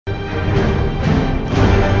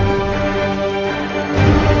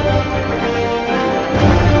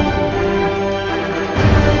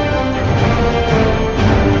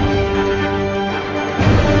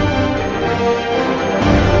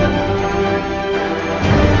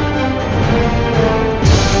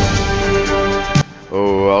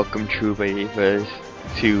true believers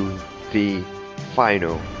to the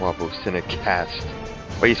final Marvel Cinecast,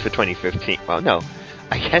 at least for 2015. Well, no,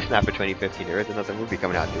 I guess not for 2015. There is another movie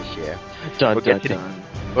coming out this year.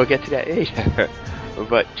 We'll get to that later.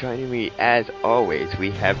 But joining me, as always,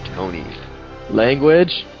 we have Tony.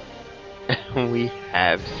 Language. And we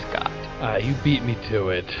have Scott. You beat me to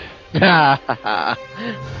it.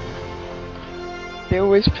 There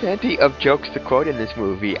was plenty of jokes to quote in this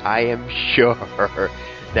movie. I am sure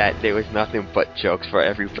that there was nothing but jokes for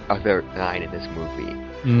every other line in this movie.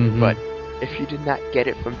 Mm-hmm. But if you did not get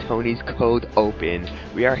it from Tony's cold open,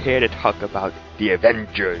 we are here to talk about the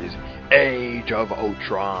Avengers: Age of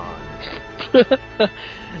Ultron.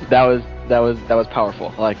 That was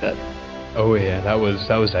powerful. I like that. Oh yeah, that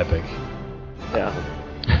was epic. Yeah.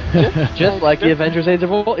 just like the Avengers: Age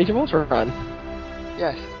of Ultron.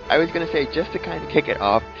 Yes, I was gonna say, just to kind of kick it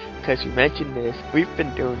off, because we mentioned this, we've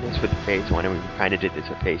been doing this with Phase 1, and we kind of did this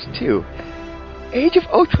with Phase 2. Age of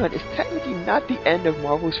Ultron is technically not the end of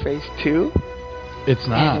Marvel's Phase 2. It's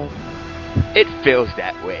not. It feels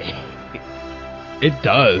that way. It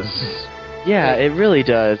does. Yeah, it really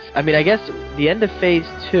does. I mean, I guess the end of Phase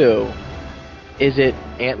 2, is it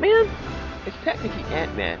Ant-Man? It's technically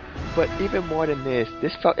Ant-Man, but even more than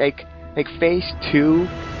this felt like Phase 2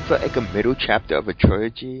 felt like a middle chapter of a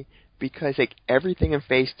trilogy, because like everything in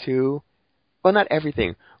Phase 2, well, not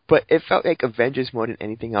everything, but it felt like Avengers more than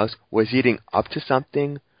anything else was leading up to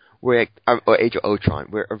something, where or Age of Ultron,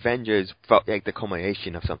 where Avengers felt like the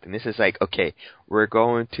culmination of something. This is like, okay, we're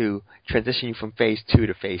going to transition you from Phase 2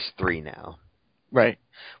 to Phase 3 now. Right.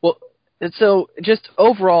 Well, and so just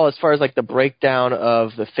overall, as far as like the breakdown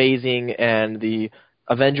of the phasing and the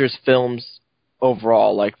Avengers films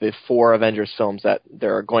overall, like the 4 Avengers films that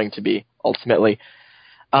there are going to be ultimately,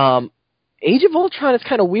 Age of Ultron is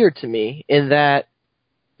kind of weird to me in that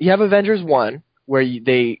you have Avengers 1, where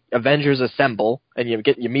Avengers assemble and you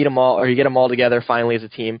meet them all, or you get them all together finally as a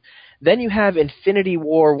team. Then you have Infinity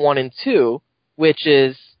War 1 and 2, which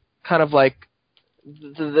is kind of like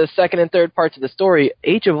the second and third parts of the story.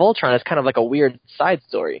 Age of Ultron is kind of like a weird side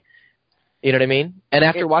story. You know what I mean? And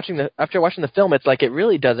after watching the film, it's like it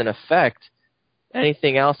really doesn't affect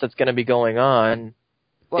anything else that's going to be going on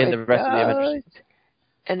in the rest of the Avengers.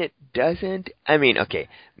 And it doesn't. I mean, okay,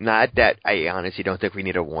 not that I honestly don't think we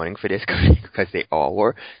need a warning for this, because they all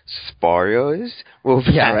were. Spoilers will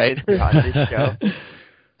be right on this show.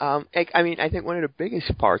 I mean, I think one of the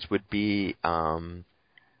biggest parts would be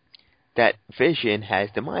that Vision has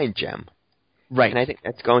the Mind Gem. Right. And I think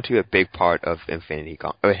that's going to be a big part of Infinity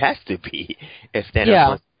Gauntlet. Or it has to be, if Thanos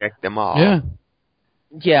wants to check them all. Yeah.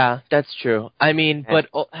 Yeah, that's true. I mean, but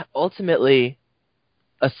ultimately,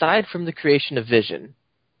 aside from the creation of Vision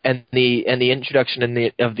and the introduction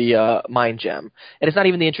of the Mind Gem, and it's not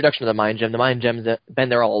even the introduction of the Mind Gem's been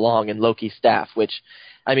there all along in Loki's staff, which,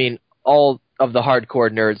 I mean, all of the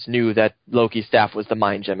hardcore nerds knew that Loki's staff was the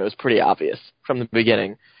Mind Gem. It was pretty obvious from the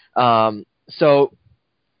beginning.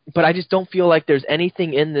 But I just don't feel like there's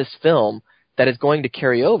anything in this film that is going to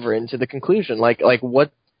carry over into the conclusion. Like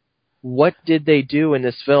what did they do in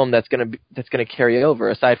this film that's gonna carry over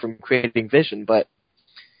aside from creating Vision? But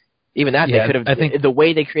even that, they could have. I think the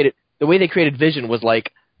way they created Vision was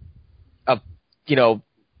like a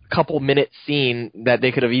couple minute scene that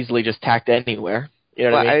they could have easily just tacked anywhere. You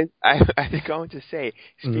know what I mean? I was going to say,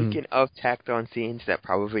 speaking of tacked on scenes that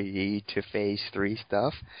probably lead to Phase 3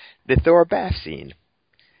 stuff, the Thor bath scene.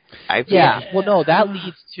 Well, no, that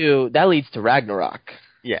leads to Ragnarok.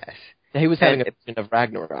 Yes. He was having a vision of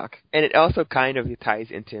Ragnarok. And it also kind of ties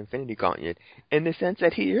into Infinity Gauntlet in the sense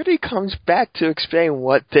that he really comes back to explain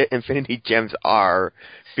what the Infinity Gems are,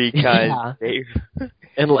 because they...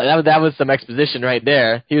 And that was some exposition right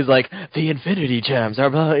there. He was like, the Infinity Gems are,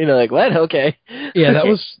 like, what? Okay. Yeah,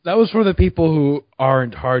 that was for the people who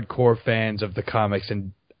aren't hardcore fans of the comics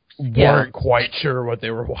and weren't quite sure what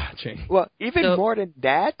they were watching. Well, even more than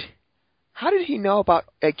that, how did he know about,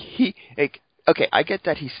 okay, I get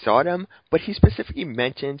that he saw them, but he specifically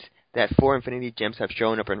mentions that 4 Infinity Gems have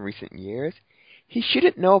shown up in recent years. He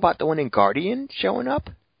shouldn't know about the one in Guardian showing up?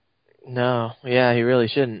 No, yeah, he really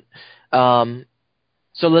shouldn't.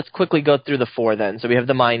 So let's quickly go through the 4 then. So we have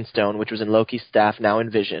the Mind Stone, which was in Loki's staff, now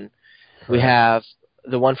in Vision. Correct. We have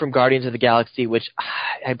the one from Guardians of the Galaxy, which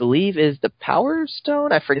I believe is the Power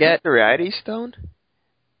Stone. I forget. Is it the Reality Stone?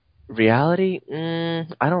 Reality?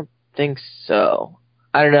 I don't think so.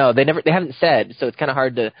 I don't know. They haven't said, so it's kind of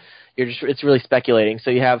hard to. It's really speculating.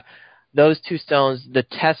 So you have those 2 stones. The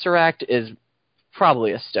Tesseract is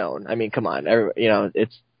probably a stone. I mean, come on,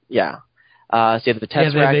 it's So you have the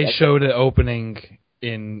Tesseract. Yeah, they showed an opening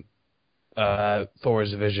in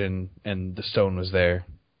Thor's vision, and the stone was there.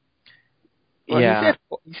 Well, yeah.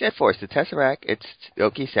 he said four. It's the Tesseract, it's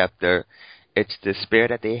Loki's Scepter, it's the spear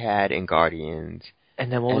that they had in Guardians.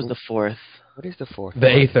 And then what was the fourth? What is the fourth? The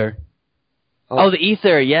Aether. Oh, the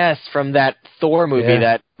Ether, yes, from that Thor movie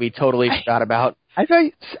that we totally forgot about. I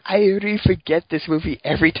really forget this movie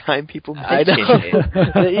every time people I mention know.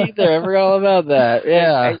 it. The Ether, I forgot all about that.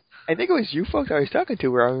 Yeah. I think it was you folks I was talking to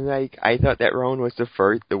where I'm like, I thought that Rowan was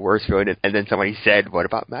the worst villain, and then somebody said, what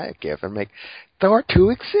about Malekith? I'm like, Thor 2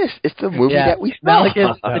 exists. It's the movie that we saw.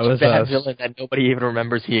 Malekith is such a bad us. villain that nobody even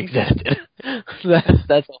remembers he existed.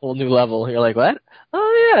 That's a whole new level. You're like, what?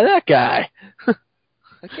 Oh, yeah, that guy.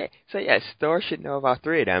 Okay, so yes, Thor should know about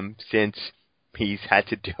three of them since he's had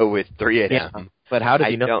to deal with three of them. But how does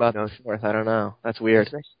he know don't about know. the fourth? I don't know. That's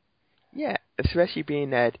weird. Especially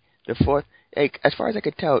being that the fourth, like, as far as I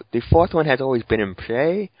could tell, the fourth one has always been in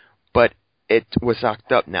play, but it was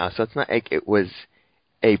locked up now, so it's not like it was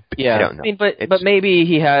I don't know. I mean, but maybe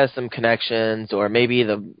he has some connections, or maybe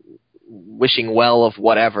the wishing well of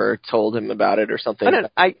whatever told him about it or something.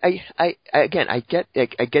 I get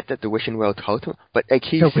that the wishing well told him, but like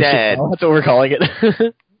he said, that's what we're calling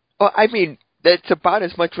it. well, I mean, that's about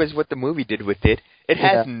as much as what the movie did with it. It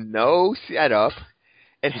has no setup.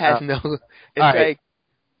 It has no. It's right.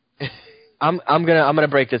 Like I'm gonna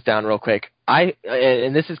break this down real quick.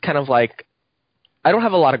 And this is kind of like, I don't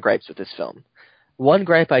have a lot of gripes with this film. One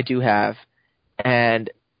gripe I do have, and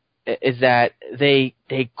is that they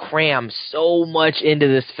cram so much into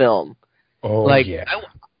this film. Oh, like, yeah.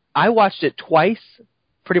 I watched it twice,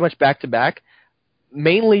 pretty much back to back,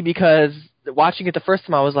 mainly because watching it the first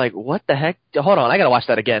time I was like, what the heck? Hold on, I gotta watch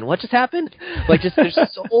that again. What just happened? Like, there's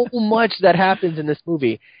so much that happens in this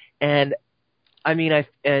movie. And I mean,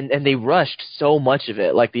 and they rushed so much of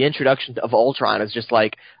it. Like, the introduction of Ultron is just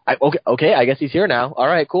like, okay, I guess he's here now. All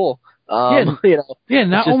right, cool.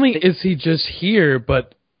 Not only is he just here,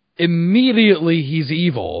 but immediately he's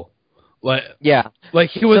evil. Like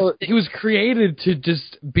he was created to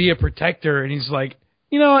just be a protector, and he's like,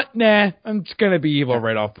 you know what? Nah, I'm just gonna be evil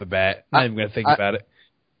right off the bat. Not even gonna think about it.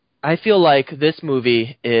 I feel like this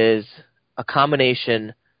movie is a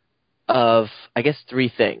combination of, I guess, three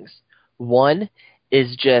things. One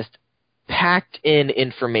is just packed in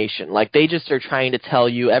information. Like, they just are trying to tell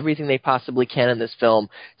you everything they possibly can in this film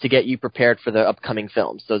to get you prepared for the upcoming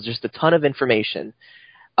films. So it's just a ton of information,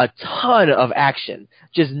 a ton of action,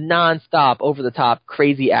 just nonstop, over the top,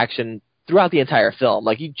 crazy action throughout the entire film.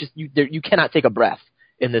 Like, you cannot take a breath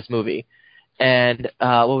in this movie. And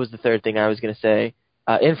what was the third thing I was going to say?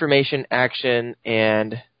 Information, action,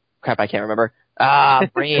 and crap, I can't remember.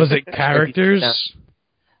 Brain. Was it characters?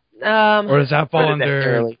 Or does that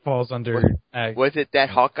falls under? Was it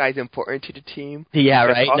that Hawkeye's important to the team? Yeah,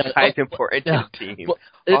 right. Hawkeye's important to the team.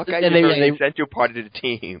 Hawkeye's a very essential part of the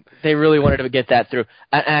team. They really wanted to get that through,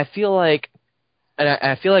 and I feel like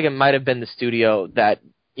it might have been the studio that,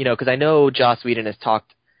 because I know Joss Whedon has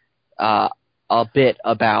talked a bit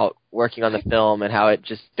about working on the film and how it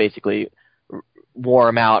just basically wore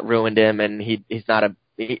him out, ruined him, and he's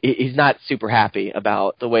not super happy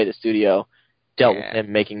about the way the studio dealt with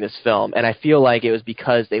him making this film. And I feel like it was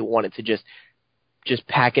because they wanted to just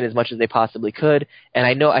pack in as much as they possibly could. And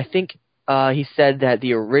I think he said that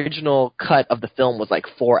the original cut of the film was like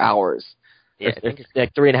 4 hours. Yeah, it's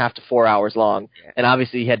like 3.5 to 4 hours long. Yeah. And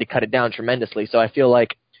obviously he had to cut it down tremendously. So I feel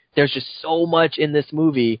like there's just so much in this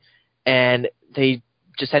movie, and they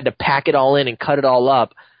just had to pack it all in and cut it all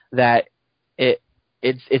up, that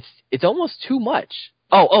it's almost too much.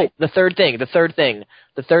 The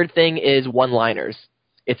third thing is one-liners.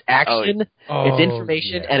 It's action, it's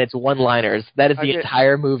information, and it's one-liners. That is the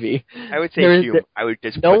entire movie. I would say humor. I would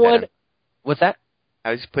just What's that? I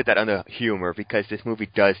would just put that under humor, because this movie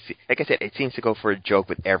does, like I said, it seems to go for a joke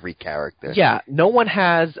with every character. Yeah, no one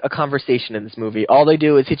has a conversation in this movie. All they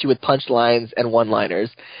do is hit you with punchlines and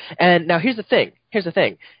one-liners. And now here's the thing.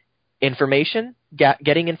 Information,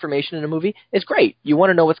 getting information in a movie is great. You want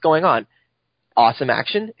to know what's going on. Awesome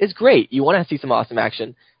action is great. You want to see some awesome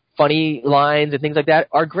action. Funny lines and things like that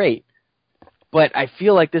are great. But I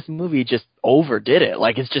feel like this movie just overdid it.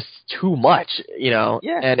 Like, it's just too much, Yeah.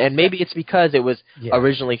 And maybe it's because it was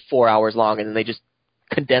originally 4 hours long, and then they just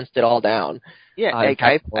condensed it all down. Yeah,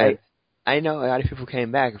 I know a lot of people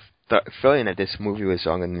came back feeling that this movie was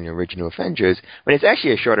longer than the original Avengers, but it's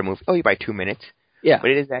actually a shorter movie. Only by 2 minutes. Yeah.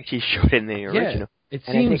 But it is actually shorter than the original. It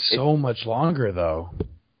seems so much longer, though.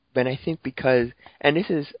 But I think because, and this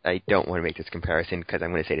is, I don't want to make this comparison because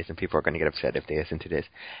I'm going to say this and people are going to get upset if they listen to this,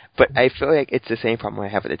 but I feel like it's the same problem I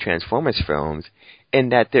have with the Transformers films, in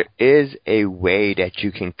that there is a way that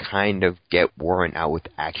you can kind of get worn out with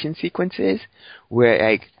action sequences, where,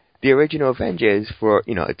 like, the original Avengers, for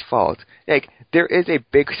its faults, like there is a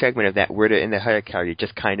big segment of that where they're in the hierarchy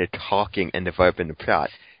just kind of talking and developing the plot,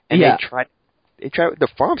 and they try with the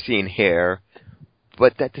farm scene here,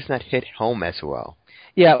 but that does not hit home as well.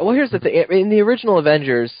 Yeah, well, here's the thing. In the original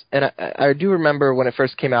Avengers, and I do remember when it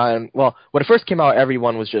first came out, when it first came out,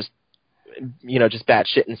 everyone was just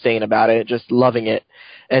batshit insane about it, just loving it.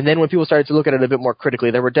 And then when people started to look at it a bit more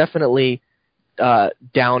critically, there were definitely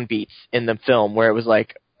downbeats in the film where it was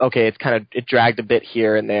like, okay, it dragged a bit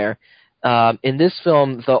here and there. In this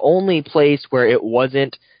film, the only place where it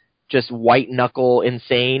wasn't just white knuckle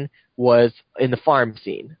insane was in the farm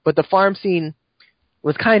scene. But the farm scene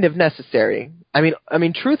was kind of necessary. I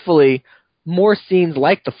mean, truthfully, more scenes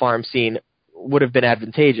like the farm scene would have been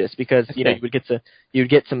advantageous because you'd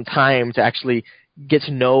get some time to actually get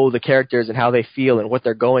to know the characters and how they feel and what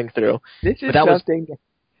they're going through. This is something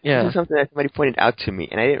that somebody pointed out to me,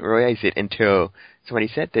 and I didn't realize it until somebody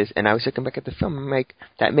said this, and I was looking back at the film, and I'm like,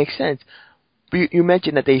 that makes sense. But you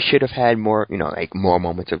mentioned that they should have had more, more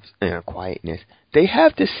moments of quietness. They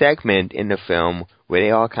have this segment in the film where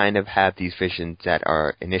they all kind of have these visions that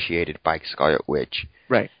are initiated by Scarlet Witch.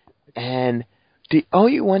 Right. And the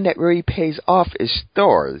only one that really pays off is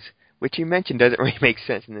Thor's, which you mentioned doesn't really make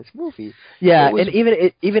sense in this movie. Yeah, and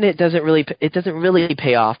even it doesn't really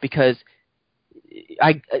pay off because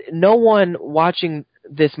no one watching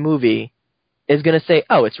this movie is going to say,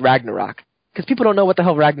 "Oh, it's Ragnarok," because people don't know what the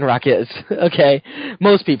hell Ragnarok is. Okay,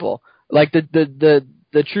 most people, like the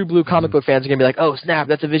true blue comic book fans, are going to be like, "Oh, snap,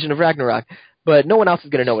 that's a vision of Ragnarok," but no one else is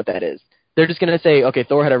going to know what that is. They're just going to say, "Okay,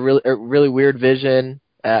 Thor had a really weird vision,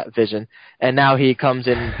 and now he comes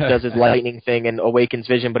and does his lightning thing and awakens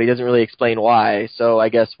Vision, but he doesn't really explain why. So I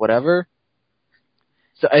guess whatever."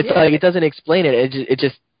 So it's like it doesn't explain it. It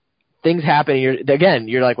just things happen.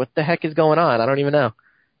 You're like, what the heck is going on? I don't even know.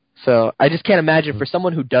 So I just can't imagine for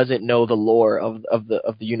someone who doesn't know the lore of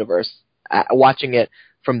the universe, watching it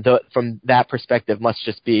from that perspective must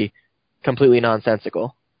just be completely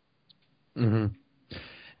nonsensical. Mm-hmm.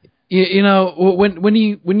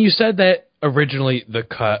 When you said that originally the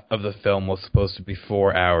cut of the film was supposed to be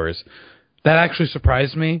 4 hours, that actually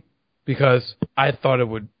surprised me because I thought it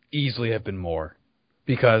would easily have been more.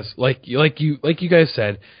 Because like you guys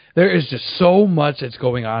said, there is just so much that's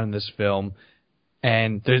going on in this film,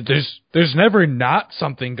 and there's never not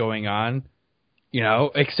something going on,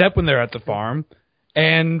 except when they're at the farm.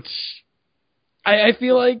 And I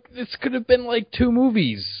feel like this could have been like 2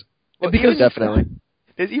 movies. Well, because definitely.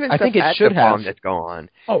 There's even I stuff think it at should the have. farm that's going on.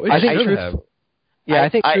 Oh, it should have. Yeah, I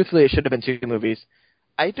think truthfully it should have been 2 movies.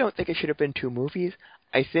 I don't think it should have been 2 movies.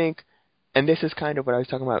 I think, and this is kind of what I was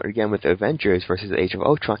talking about again with Avengers versus Age of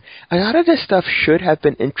Ultron, a lot of this stuff should have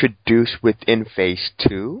been introduced within Phase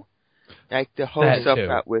 2. Like the whole stuff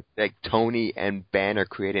about with like Tony and Banner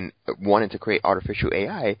wanting to create artificial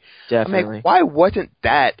AI. Definitely. I'm like, why wasn't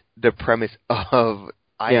that the premise of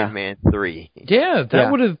Iron Man 3? Yeah,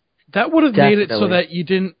 that would have made it so that you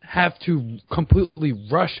didn't have to completely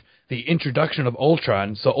rush the introduction of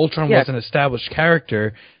Ultron. So Ultron was an established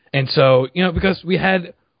character, and so because we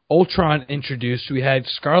had Ultron introduced, we had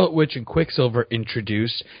Scarlet Witch and Quicksilver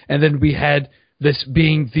introduced, and then we had this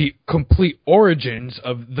being the complete origins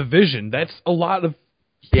of the Vision. That's a lot of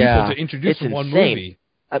people to introduce in one movie.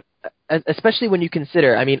 Especially when you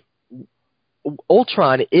consider,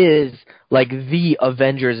 Ultron is like the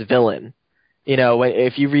Avengers villain.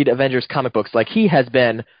 If you read Avengers comic books, like he has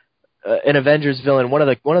been an Avengers villain, one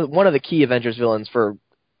of the key Avengers villains for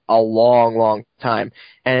a long, long time.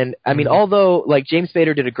 And although like James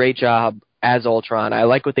Spader did a great job as Ultron, I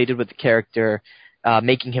like what they did with the character,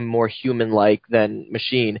 making him more human-like than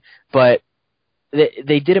machine. But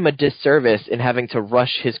they did him a disservice in having to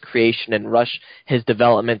rush his creation and rush his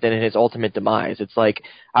development and his ultimate demise. It's like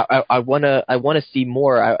I want to see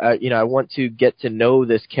more. I want to get to know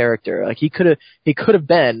this character. Like he could have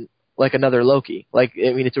been like another Loki.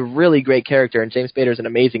 It's a really great character, and James Spader's an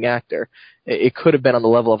amazing actor. It could have been on the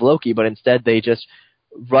level of Loki, but instead they just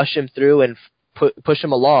rush him through and push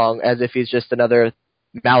him along as if he's just another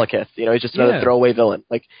Malekith. He's just another throwaway villain.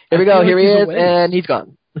 Like, here we go, here he is, and he's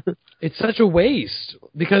gone. It's such a waste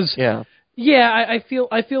because I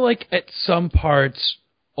feel like at some parts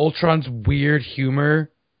Ultron's weird humor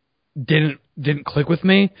didn't click with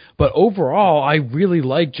me, but overall I really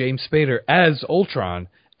like James Spader as Ultron,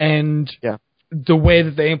 and the way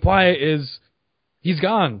that they imply it is he's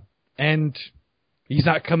gone and he's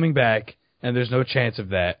not coming back, and there's no chance of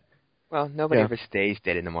that. Well, nobody ever stays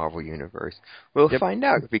dead in the Marvel Universe. We'll find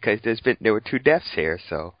out because there were 2 deaths here,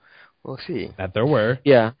 so we'll see. That there were.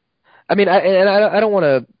 Yeah. I don't want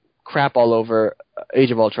to crap all over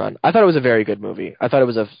Age of Ultron. I thought it was a very good movie. I thought it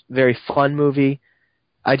was a very fun movie.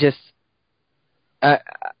 I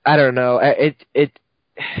don't know. I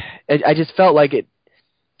just felt like it.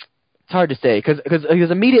 It's hard to say because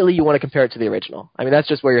immediately you want to compare it to the original. I mean, that's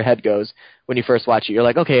just where your head goes when you first watch it. You're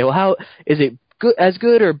like, okay, well, how is it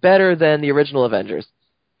good or better than the original Avengers?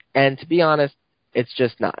 And to be honest, it's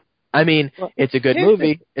just not. I mean, it's a good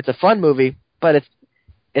movie. It's a fun movie, but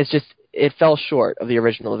it fell short of the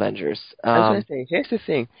original Avengers. I was going to say, here's the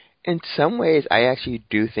thing. In some ways, I actually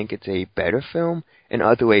do think it's a better film. In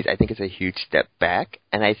other ways, I think it's a huge step back.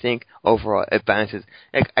 And I think overall, it balances.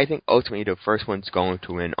 Like, I think ultimately the first one's going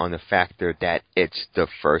to win on the factor that it's the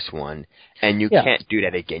first one. And you can't do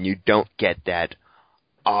that again. You don't get that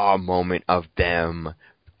moment of them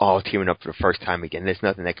all teaming up for the first time again. There's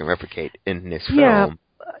nothing that can replicate in this film. Yeah,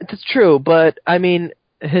 that's true. But, I mean,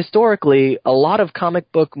 historically, a lot of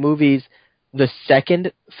comic book movies, the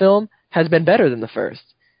second film has been better than the first.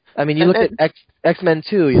 I mean, you look at X-Men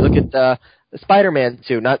 2, you look at Spider-Man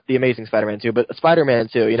 2, not the Amazing Spider-Man 2, but Spider-Man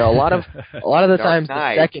 2. You know, a lot of the times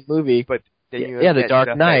the second movie, but then the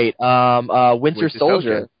Dark Knight, Winter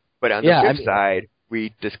Soldier. But on the flip side,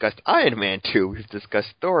 we discussed Iron Man 2, we've discussed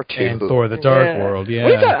Thor 2. And Thor the Dark World,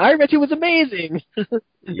 Iron Man 2 was amazing.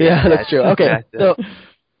 That's true. Okay,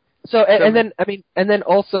 and then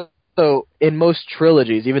also in most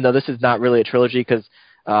trilogies, even though this is not really a trilogy because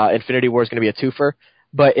Infinity War is going to be a twofer,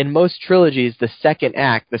 but in most trilogies, the second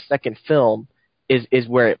act, the second film, is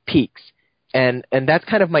where it peaks, and that's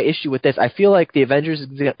kind of my issue with this. I feel like the Avengers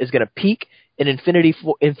is going to peak in Infinity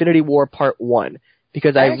War Part 1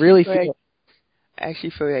 because I actually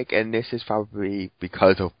feel like, and this is probably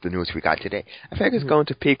because of the news we got today, I feel like it's going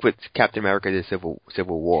to peak with Captain America: The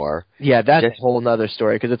Civil War. Yeah, that's a whole nother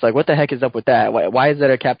story because it's like, what the heck is up with that? Why is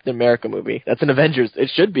that a Captain America movie? That's an Avengers. It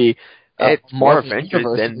should be. It's more Avengers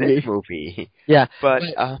than this movie. Yeah, but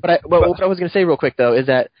what I was going to say real quick though is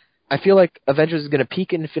that I feel like Avengers is going to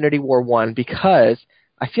peak in Infinity War 1 because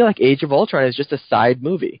I feel like Age of Ultron is just a side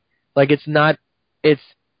movie. Like it's not.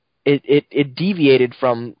 It deviated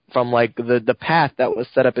from like the path that was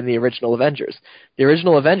set up in the original Avengers. The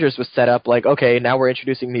original Avengers was set up like, okay, now we're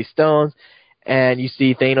introducing these stones, and you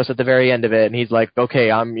see Thanos at the very end of it, and he's like,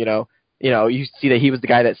 okay, I'm you see that he was the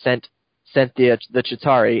guy that sent the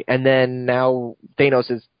Chitauri, and then now Thanos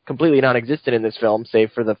is completely non-existent in this film,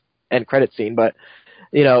 save for the end credit scene. But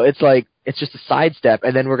it's like it's just a sidestep,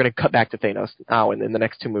 and then we're going to cut back to Thanos now in the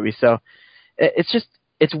next two movies. So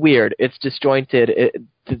it's weird. It's disjointed. It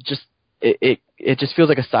just feels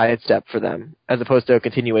like a sidestep for them, as opposed to a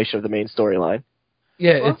continuation of the main storyline.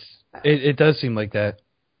 Yeah, it does seem like that.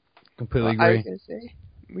 Completely agree. I was going to say,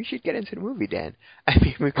 we should get into the movie then. I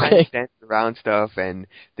mean, we kind of danced around stuff and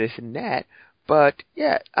this and that, but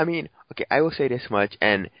yeah, I mean, okay, I will say this much,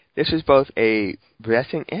 and this was both a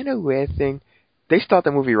blessing and a weird thing. They start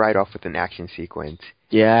the movie right off with an action sequence.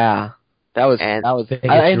 Yeah, that was.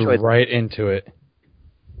 I enjoyed right into it.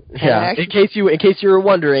 Yeah, in case you were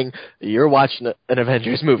wondering, you're watching an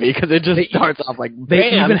Avengers movie because it just starts off like, they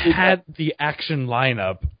even had the action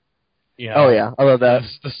lineup. Oh yeah, I love that.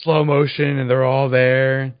 The slow motion, and they're all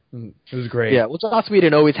there. It was great. Yeah, well, Joss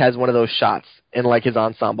Whedon always has one of those shots in like his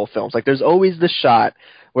ensemble films. Like, there's always the shot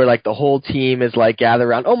where like the whole team is like gathered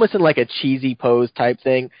around, almost in like a cheesy pose type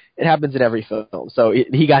thing. It happens in every film, so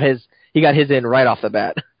he got his in right off the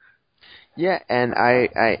bat. Yeah, and I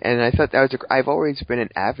thought that was I've always been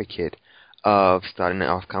an advocate of starting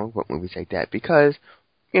off comic book movies like that because,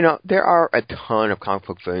 there are a ton of comic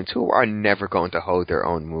book villains who are never going to hold their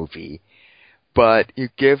own movie. But you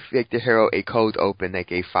give like the hero a cold open, like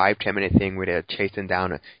a 5-10 minute thing where they're chasing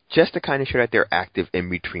down, just to kind of show that they're active in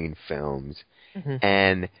between films. Mm-hmm.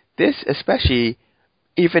 And this, especially,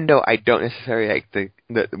 even though I don't necessarily like the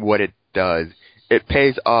what it does, it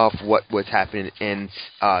pays off what was happening in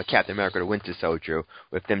Captain America: The Winter Soldier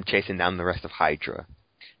with them chasing down the rest of Hydra.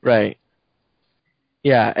 Right.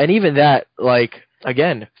 Yeah, and even that, like,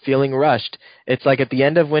 again, feeling rushed. It's like at the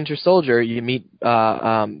end of Winter Soldier, you meet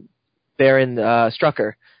Baron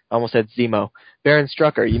Strucker. I almost said Zemo. Baron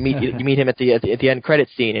Strucker. You meet him at the end credit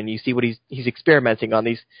scene, and you see what he's experimenting on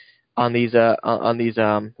these. They're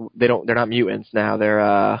not mutants now.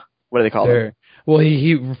 They're what do they call them? Well,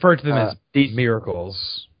 he referred to them as these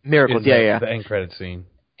miracles. Miracles, yeah. The end credit scene.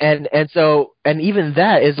 And even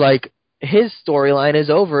that is like his storyline is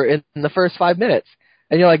over in the first 5 minutes,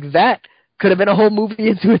 and you're like, that could have been a whole movie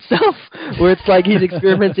into itself, where it's like he's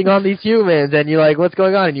experimenting on these humans, and you're like, what's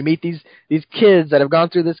going on? And you meet these kids that have gone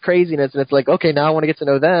through this craziness, and it's like, okay, now I want to get to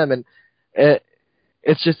know them, and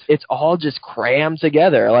it's all just crammed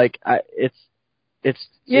together. Like it's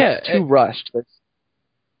too rushed.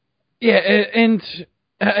 Yeah, and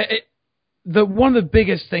one of the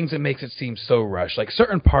biggest things that makes it seem so rushed, like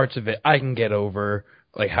certain parts of it, I can get over,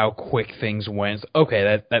 like how quick things went.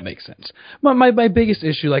 Okay, that makes sense. My biggest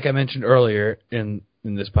issue, like I mentioned earlier in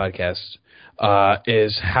this podcast,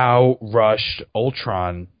 is how rushed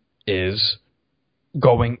Ultron is,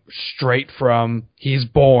 going straight from he's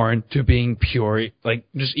born to being pure, like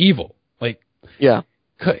just evil. Like, yeah,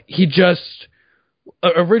 he just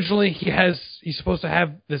originally he's supposed to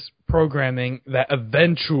have this programming that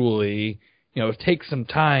eventually, takes some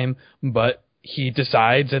time, but he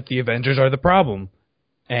decides that the Avengers are the problem.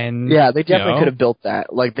 And yeah, they definitely could have built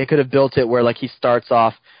that. Like, they could have built it where, like, he starts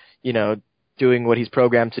off, doing what he's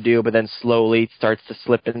programmed to do, but then slowly starts to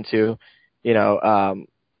slip into, into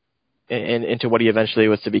what he eventually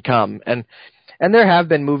was to become. And there have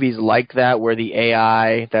been movies like that where the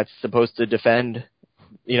AI that's supposed to defend,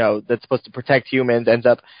 that's supposed to protect humans ends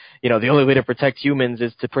up, the only way to protect humans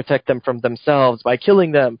is to protect them from themselves by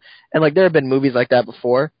killing them. And, like, there have been movies like that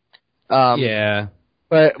before. Yeah.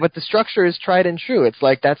 But the structure is tried and true. It's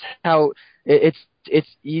like, that's how it's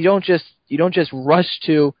you don't just rush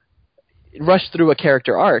through a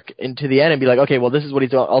character arc into the end and be like, okay, well, this is what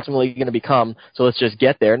he's ultimately going to become, so let's just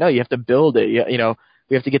get there. No, you have to build it.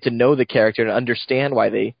 We have to get to know the character and understand why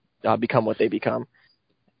they become what they become.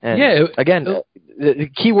 And the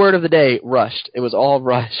key word of the day, rushed. It was all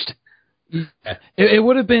rushed. Yeah. It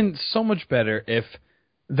would have been so much better if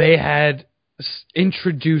they had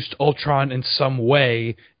introduced Ultron in some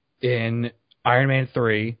way in Iron Man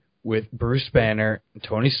 3 with Bruce Banner and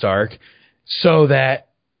Tony Stark, so that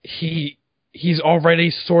he's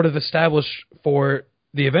already sort of established for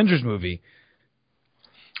the Avengers movie.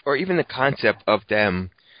 Or even the concept of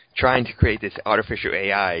them trying to create this artificial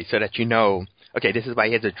AI so that okay, this is why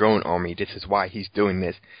he has a drone army, this is why he's doing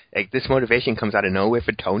this. Like, this motivation comes out of nowhere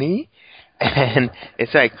for Tony, and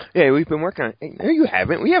it's like, yeah, we've been working on it. No, you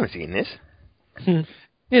haven't. We haven't seen this.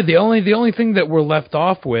 Yeah, the only thing that we're left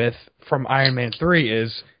off with from Iron Man 3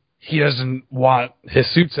 is he doesn't want his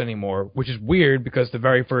suits anymore, which is weird because the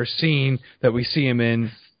very first scene that we see him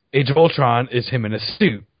in Age of Ultron is him in a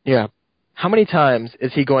suit. Yeah. How many times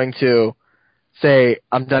is he going to say,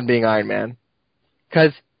 I'm done being Iron Man?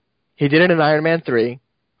 Because he did it in Iron Man 3.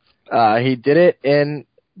 He did it in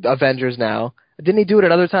Avengers now. Didn't he do it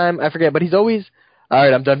another time? I forget, but he's always, all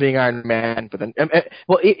right, I'm done being Iron Man. But then,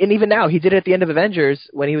 and even now, he did it at the end of Avengers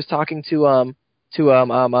when he was talking to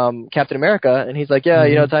Captain America, and he's like,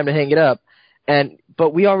 yeah, time to hang it up.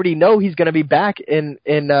 But we already know he's going to be back in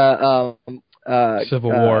Civil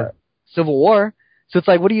War. Civil War. So it's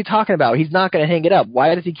like, what are you talking about? He's not going to hang it up.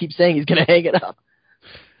 Why does he keep saying he's going to hang it up?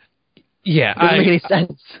 Yeah, it doesn't make any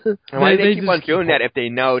sense. And why do they keep on doing that if they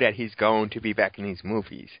know that he's going to be back in these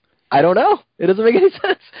movies? I don't know. It doesn't make any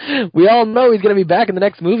sense. We all know he's going to be back in the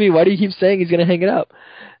next movie. Why do you keep saying he's going to hang it up?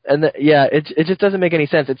 And it just doesn't make any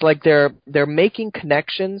sense. It's like they're making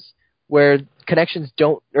connections where connections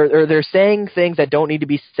don't, or they're saying things that don't need to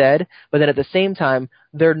be said, but then at the same time,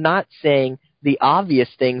 they're not saying the obvious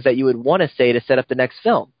things that you would want to say to set up the next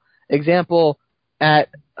film. Example, like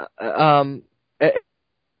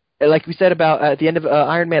we said about at the end of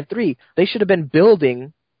Iron Man 3, they should have been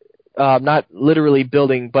building, not literally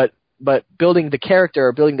building, but building the character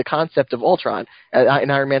or building the concept of Ultron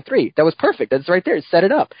in Iron Man 3. That was perfect. That's right there. It set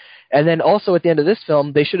it up. And then also at the end of this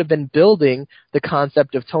film, they should have been building the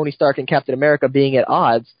concept of Tony Stark and Captain America being at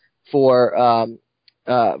odds for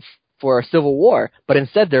Civil War. But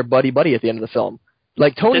instead, they're buddy-buddy at the end of the film.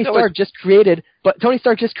 Like, Tony Stark just created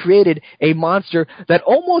a monster that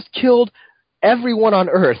almost killed everyone on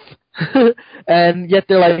Earth. And yet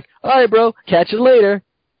they're like, all right, bro, catch you later.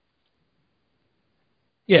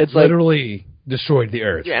 Yeah, it's literally destroyed the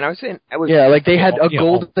Earth. Yeah, and I was saying, like they had a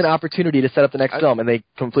golden opportunity to set up the next film, and they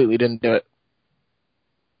completely didn't do it.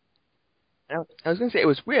 I was going to say, it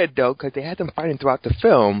was weird, though, because they had them fighting throughout the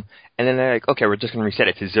film, and then they're like, okay, we're just going to reset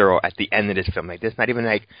it to 0 at the end of this film. Like, there's not even,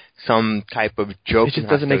 like, some type of joke. It just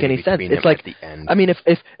doesn't make any sense. It's like, the end. I mean,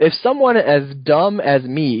 if someone as dumb as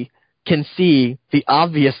me can see the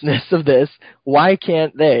obviousness of this, why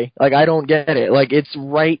can't they? Like, I don't get it. Like, it's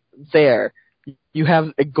right there. You have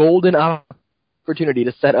a golden opportunity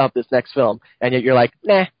to set up this next film, and yet you're like,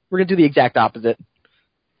 nah, we're going to do the exact opposite.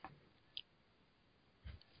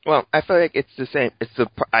 Well, I feel like it's the same.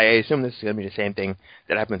 I assume this is going to be the same thing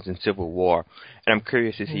that happens in Civil War, and I'm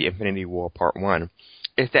curious to see Infinity War Part 1.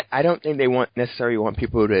 Is that I don't think they necessarily want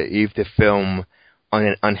people to leave the film on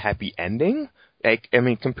an unhappy ending. Like, I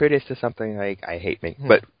mean, compare this to something like, I hate me,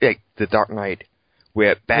 but like The Dark Knight,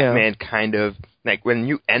 where Batman kind of, like, when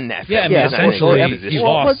you end that film, essentially he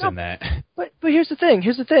lost in that. But here's the thing.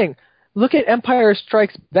 look at Empire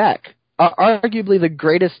Strikes Back, arguably the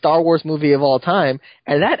greatest Star Wars movie of all time,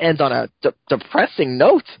 and that ends on a depressing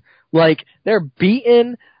note. Like, they're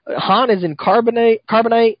beaten, Han is in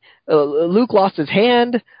carbonite, Luke lost his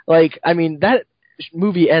hand. Like, I mean, that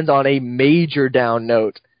movie ends on a major down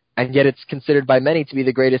note, and yet it's considered by many to be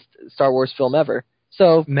the greatest Star Wars film ever.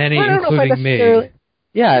 So many, including me.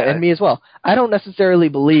 Yeah, and me as well. I don't necessarily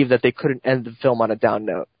believe that they couldn't end the film on a down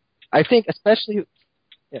note. I think, especially,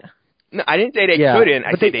 yeah. No, I didn't say they couldn't.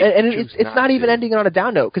 I said it's not even ending on a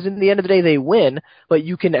down note, because in the end of the day they win, but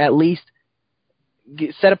you can at least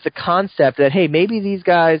set up the concept that, hey, maybe these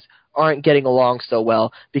guys aren't getting along so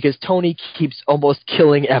well because Tony keeps almost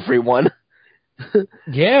killing everyone.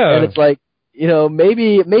 Yeah. And it's like, you know,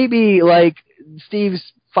 maybe like Steve's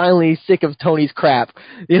finally sick of Tony's crap.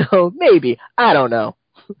 You know, maybe. I don't know.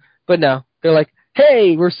 But no, they're like,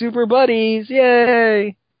 hey, we're super buddies,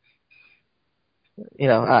 yay! You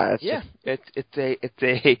know, it's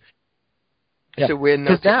a weird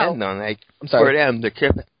note to end on. Like, I'm sorry. For them,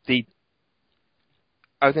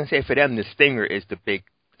 I was gonna say for them, the stinger is the big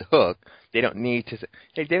hook. They don't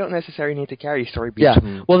necessarily need to carry story beats.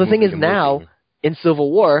 Yeah. Well, the thing is now in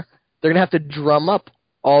Civil War, they're gonna have to drum up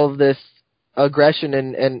all of this aggression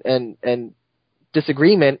and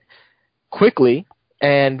disagreement quickly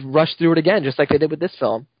and rush through it again, just like they did with this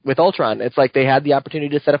film, with Ultron. It's like they had the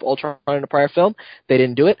opportunity to set up Ultron in a prior film. They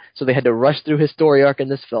didn't do it, so they had to rush through his story arc in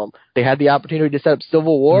this film. They had the opportunity to set up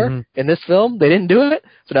Civil War in this film. They didn't do it,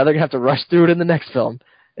 so now they're going to have to rush through it in the next film.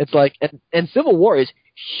 It's like, and Civil War is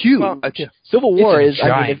huge. Well, Civil War is a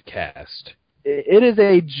giant cast. It is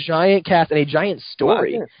a giant cast and a giant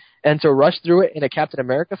story. Well, and to rush through it in a Captain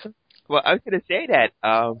America film? Well, I was going to say that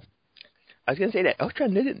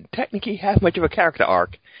Ultron didn't technically have much of a character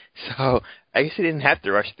arc, so I guess he didn't have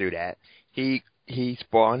to rush through that. He's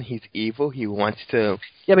born, he's evil, he wants to.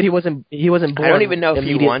 Yeah, but he wasn't born. I don't even know if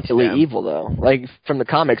he wants to be evil though. Like from the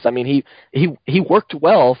comics, I mean, he worked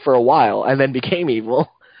well for a while and then became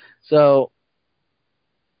evil. So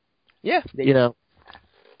yeah, you know,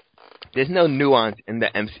 there's no nuance in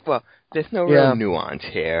the MC. Well, there's no real nuance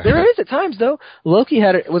here. There is at times though. Loki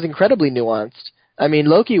was incredibly nuanced. I mean,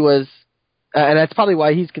 Loki was. And that's probably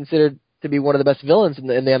why he's considered to be one of the best villains in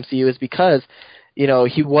the MCU, is because, you know,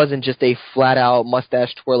 he wasn't just a flat-out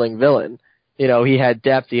mustache-twirling villain. You know, he had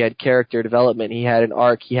depth, he had character development, he had an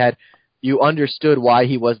arc, you understood why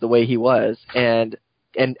he was the way he was, and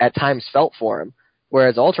at times felt for him.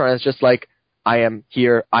 Whereas Ultron is just like, I am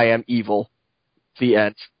here, I am evil. The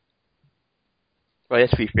end. Well,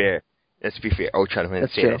 let's be fair. Ultron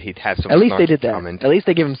wouldn't say that he'd have some. At least they did that. Comment. At least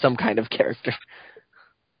they give him some kind of character.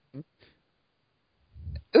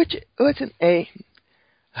 Which wasn't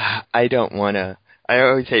I don't want to. I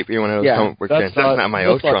always hate being one of those comic book fans. That's not my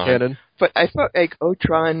Ultron. But I felt like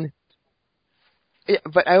Ultron. Yeah,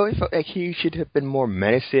 but I always felt like he should have been more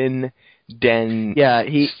medicine than. Yeah,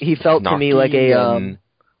 he felt to me like a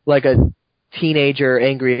teenager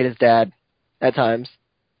angry at his dad at times.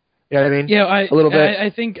 You know what I mean? Yeah, a little bit. I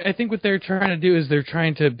think what they're trying to do is they're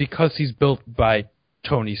trying to, because he's built by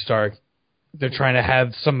Tony Stark, they're trying to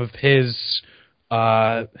have some of his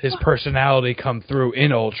personality come through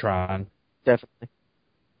in Ultron. Definitely.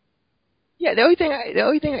 Yeah, the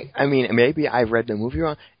only thing. I mean, maybe I read the movie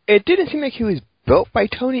wrong. It didn't seem like he was built by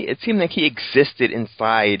Tony. It seemed like he existed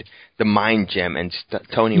inside the mind gem, and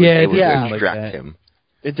Tony was able to extract him.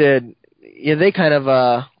 It did. Yeah, they kind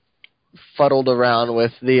of fuddled around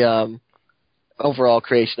with the overall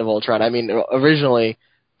creation of Ultron. I mean, originally,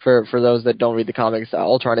 for those that don't read the comics,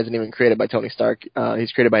 Ultron isn't even created by Tony Stark.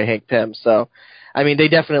 He's created by Hank Pym. So, I mean, they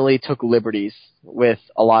definitely took liberties with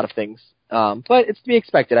a lot of things. But it's to be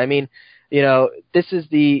expected. I mean, you know, this is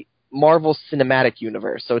the Marvel Cinematic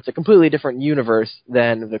Universe, so it's a completely different universe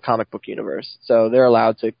than the comic book universe. So they're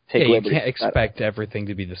allowed to take liberties. You can't expect everything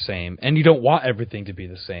to be the same, and you don't want everything to be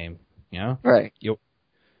the same. You know? Right.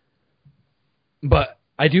 But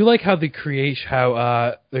I do like how the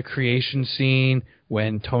creation scene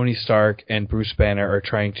when Tony Stark and Bruce Banner are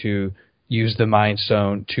trying to use the Mind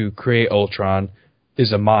Stone to create Ultron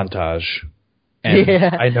is a montage.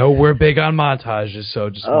 And I know we're big on montages, so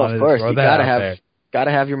just wanted to throw that out there. Gotta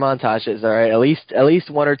have your montages, all right? At least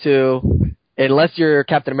one or two. Unless you're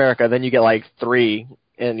Captain America, then you get like 3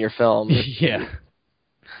 in your film. Yeah.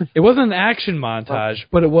 It wasn't an action montage,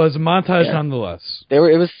 but it was a montage nonetheless. It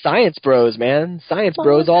was Science Bros, man. Science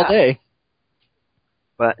Bros all day.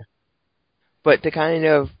 But to kind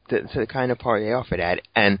of party off of that,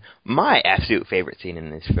 and my absolute favorite scene in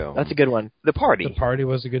this film. That's a good one. The party. The party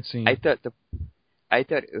was a good scene. I've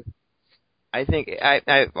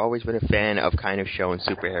always been a fan of kind of showing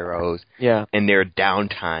superheroes in their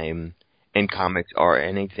downtime in comics or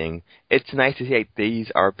anything. It's nice to see like, these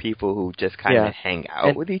are people who just kind of hang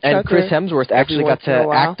out with each other. And Chris Hemsworth actually got to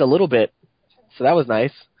act a little bit, so that was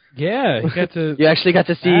nice. Yeah, he got to. You actually got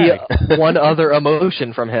to see one other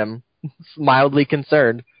emotion from him, mildly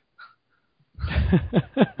concerned.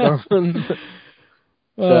 So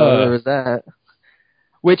there was that.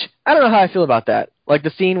 Which I don't know how I feel about that. Like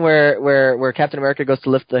the scene where Captain America goes to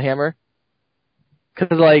lift the hammer,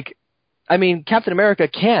 because Captain America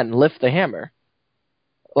can lift the hammer.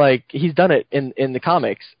 Like he's done it in the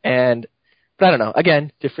comics, but I don't know.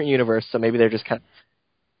 Again, different universe, so maybe they're just kind of.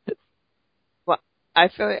 Well, I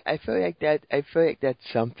feel like that's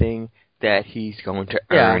something that he's going to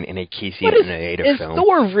earn in a key scene in a later film. Is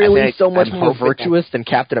Thor really so much more virtuous than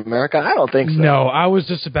Captain America? I don't think so. No, I was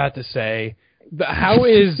just about to say, how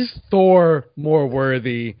is Thor more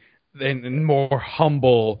worthy and more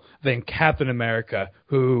humble than Captain America,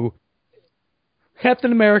 who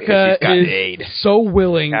Captain America is so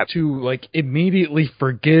willing to immediately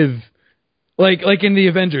forgive, like in the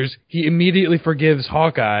Avengers, he immediately forgives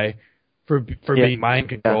Hawkeye for being mind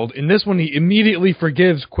controlled. In this one, he immediately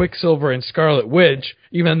forgives Quicksilver and Scarlet Witch,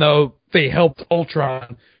 even though they helped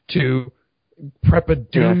Ultron to prep a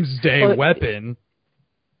doomsday weapon.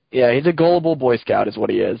 Yeah, he's a gullible Boy Scout is what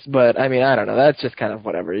he is. But, I don't know. That's just kind of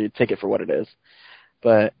whatever. You take it for what it is.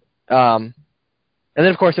 But, and then,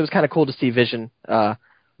 of course, it was kind of cool to see Vision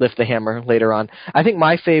lift the hammer later on. I think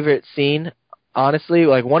my favorite scene, honestly,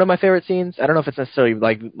 one of my favorite scenes, I don't know if it's necessarily,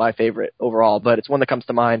 my favorite overall, but it's one that comes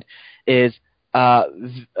to mind, is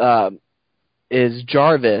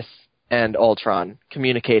Jarvis and Ultron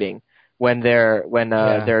communicating when they're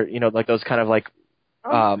those kind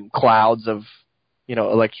of clouds of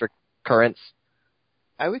electric currents.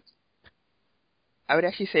 I would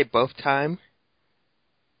actually say both time.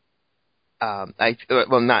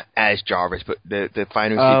 Not as Jarvis, but the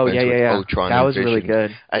final sequence with Ultron. That was Vision, really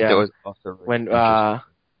good. I thought it was also really when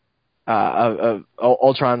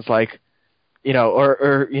Ultron's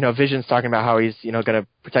Vision's talking about how he's going to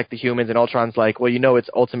protect the humans, and Ultron's like, well, it's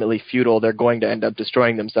ultimately futile. They're going to end up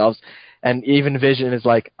destroying themselves, and even Vision is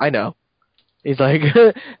like, I know. He's like,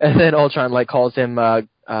 and then Ultron calls him,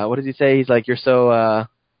 what does he say? He's like, you're so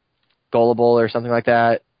gullible or something like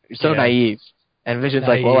that. You're so naive. And Vision's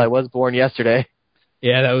like, well, I was born yesterday.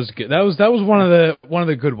 Yeah, that was good. That was one of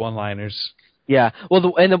the good one-liners. Yeah. Well,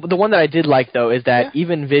 the one that I did like though is that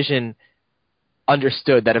even Vision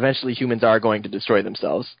understood that eventually humans are going to destroy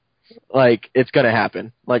themselves. It's going to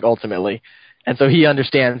happen. Ultimately, and so he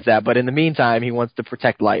understands that. But in the meantime, he wants to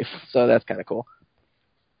protect life. So that's kind of cool.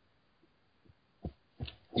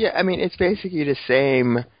 Yeah, it's basically the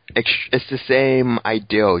same. It's the same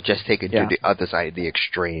ideal, just taken to the other side of the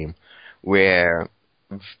extreme, where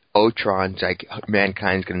Ultron's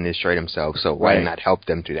mankind's going to destroy themselves, so why not help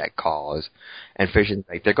them to that cause? And Vision's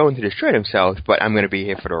they're going to destroy themselves, but I'm going to be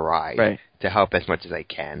here for the ride to help as much as I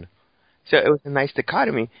can. So it was a nice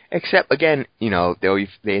dichotomy. Except again,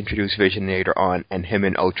 they introduce Vision later on, and him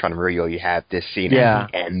and Ultron really have this scene at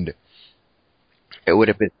the end. It would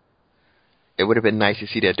have been nice to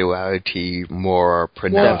see that duality more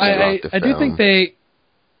pronounced throughout the film. I do think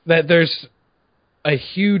that there's a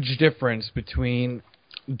huge difference between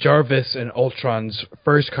Jarvis and Ultron's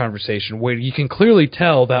first conversation, where you can clearly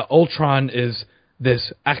tell that Ultron is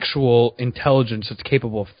this actual intelligence that's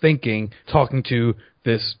capable of thinking, talking to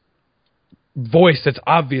this voice that's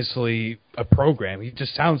obviously a program. He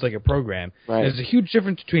just sounds like a program. Right. There's a huge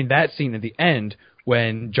difference between that scene at the end,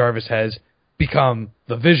 when Jarvis has become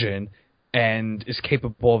the Vision and is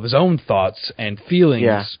capable of his own thoughts and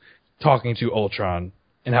feelings, talking to Ultron,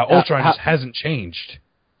 and how Ultron just hasn't changed.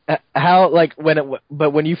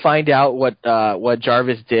 When you find out what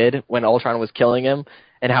Jarvis did when Ultron was killing him,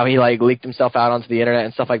 and how he leaked himself out onto the internet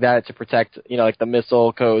and stuff like that to protect the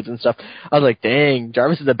missile codes and stuff, I was like, dang,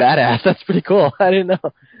 Jarvis is a badass. That's pretty cool. I didn't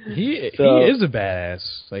know. He is a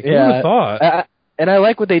badass. Who would have thought? And I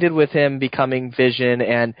like what they did with him becoming Vision,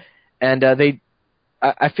 and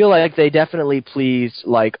I feel like they definitely pleased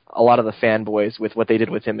a lot of the fanboys with what they did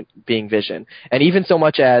with him being Vision. And even so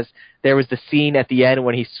much as there was the scene at the end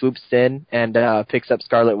when he swoops in and picks up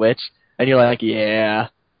Scarlet Witch, and you're like, yeah,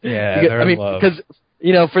 they're in love. Because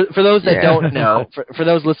for those that don't know, for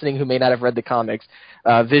those listening who may not have read the comics,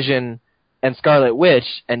 Vision and Scarlet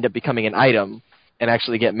Witch end up becoming an item and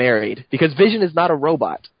actually get married, because Vision is not a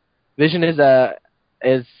robot. Vision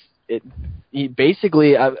is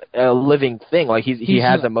basically a living thing. He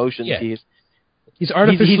has emotions. Yeah. He's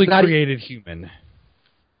artificially created human.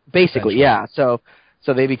 Basically, yeah. So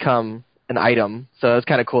they become an item. So it's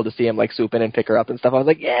kind of cool to see him swoop in and pick her up and stuff. I was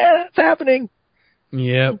like, yeah, it's happening.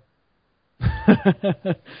 Yep.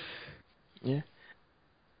 Yeah.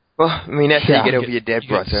 Well, I mean, that's how you get over your dead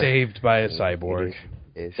brother. Saved by a cyborg.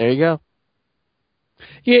 There you go.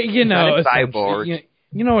 Yeah, you know, not a cyborg.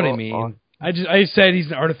 You know what I mean. I said he's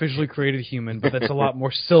an artificially created human, but that's a lot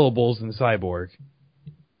more syllables than cyborg.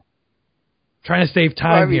 Trying to save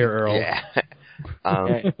time here, Earl. Yeah.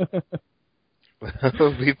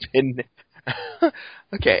 We've been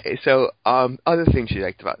okay. So, other things you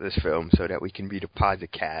liked about this film, so that we can read a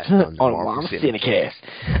positive cast on the Marvel Cinecast.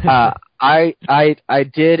 I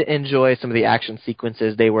did enjoy some of the action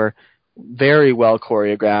sequences. They were very well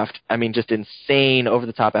choreographed. I mean, just insane, over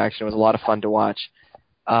the top action. It was a lot of fun to watch.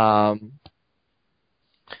 One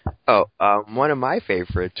of my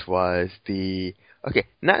favorites was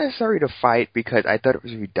not necessarily the fight, because I thought it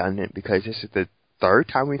was redundant, because this is the third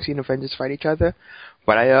time we've seen Avengers fight each other.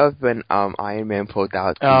 But I love when Iron Man pulled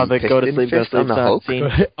out the go to sleep on the Hulk scene.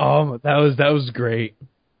 That was great.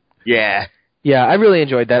 Yeah. Yeah, I really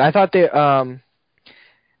enjoyed that. I thought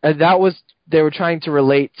they were trying to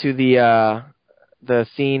relate to the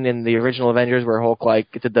scene in the original Avengers where Hulk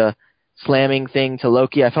did the slamming thing to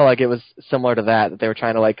Loki. I felt like it was similar to that they were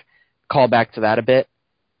trying to call back to that a bit.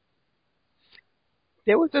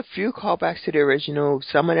 There was a few callbacks to the original.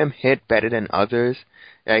 Some of them hit better than others.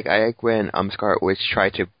 I like when Scarlet Witch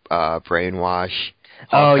tried to brainwash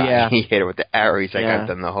Hawkeye. Yeah. He hit her with the arrow. He's like, I've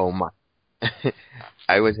done the whole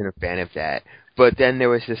I wasn't a fan of that. But then there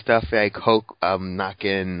was this stuff like Hulk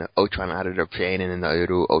knocking Ultron out of the plane, and then the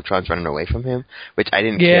little Ultron's running away from him, which I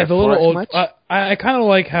didn't care for as much. I kind of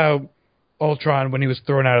like how Ultron, when he was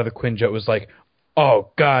thrown out of the Quinjet, was like, oh,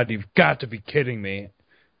 God, you've got to be kidding me.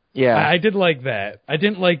 Yeah. I did like that. I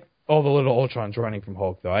didn't like all the little Ultrons running from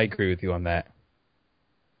Hulk, though. I agree with you on that.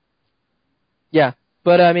 Yeah,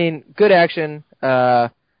 but I mean, good action. There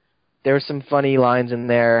were some funny lines in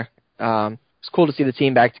there. It's cool to see the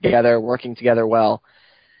team back together, working together well.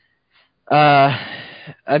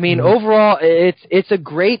 I mean, overall, it's a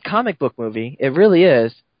great comic book movie. It really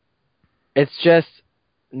is. It's just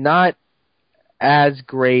not as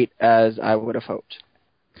great as I would have hoped.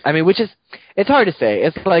 I mean, it's hard to say.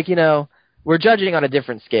 It's like, we're judging on a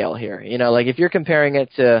different scale here. If you're comparing it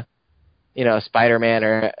to, Spider-Man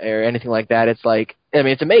or anything like that, it's like, I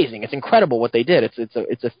mean, it's amazing. It's incredible what they did.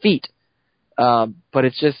 It's a feat. But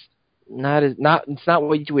it's just it's not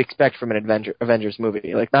what you expect from an Avengers movie.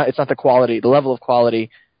 It's not the level of quality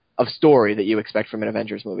of story that you expect from an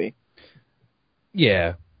Avengers movie.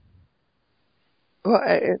 Yeah. Well,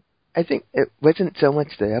 I think it wasn't so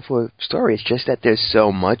much the level of story, it's just that there's so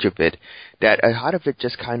much of it that a lot of it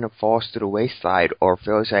just kind of falls to the wayside, or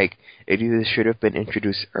feels like it either should have been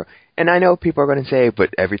introduced. And I know people are going to say,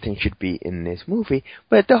 but everything should be in this movie.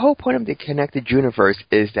 But the whole point of the connected universe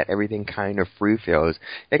is that everything kind of free feels.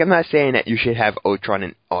 I'm not saying that you should have Ultron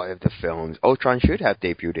in all of the films. Ultron should have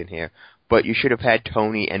debuted in here, but you should have had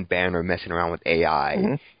Tony and Banner messing around with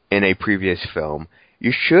AI in a previous film.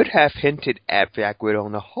 You should have hinted at Black Widow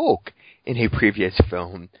and the Hulk in a previous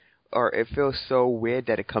film. Or it feels so weird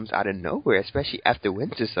that it comes out of nowhere, especially after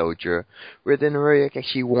Winter Soldier, where then really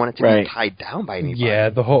actually wanted to be tied down by anybody. Yeah,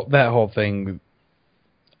 that whole thing,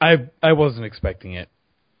 I wasn't expecting it.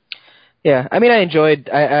 Yeah, I mean,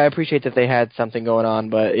 I appreciate that they had something going on,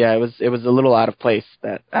 but yeah, it was a little out of place.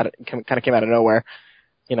 That kind of came out of nowhere,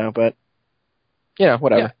 but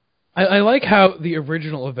whatever. Yeah. I like how the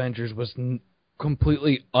original Avengers was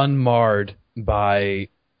completely unmarred by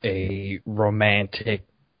a romantic,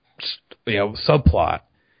 subplot,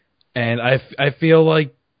 and I feel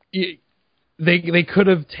like they could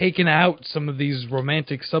have taken out some of these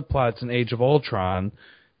romantic subplots in Age of Ultron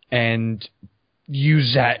and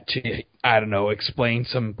use that to, I don't know, explain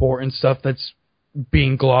some important stuff that's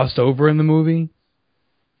being glossed over in the movie.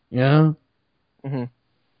 Yeah. Mm-hmm.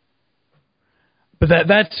 But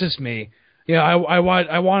that's just me. I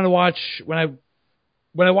want to watch when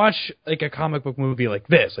I watch like a comic book movie like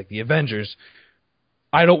this, like the Avengers.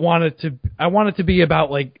 I want it to be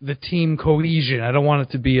about like the team cohesion. I don't want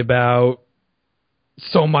it to be about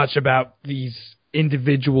so much about these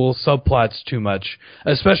individual subplots too much,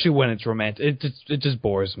 especially when it's romantic. It just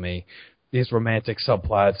bores me, these romantic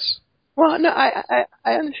subplots. Well, no, I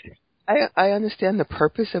understand. I understand the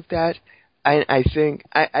purpose of that. I think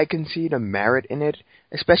I can see the merit in it,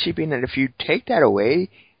 especially being that if you take that away,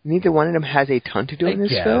 neither one of them has a ton to do in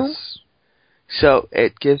this film. So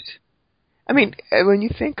it gives... I mean, when you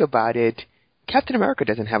think about it, Captain America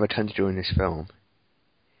doesn't have a ton to do in this film.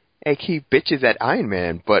 like he bitches at Iron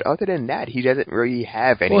Man, but other than that, he doesn't really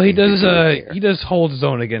have anything. Well, he does. To do he does hold his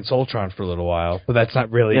own against Ultron for a little while, but that's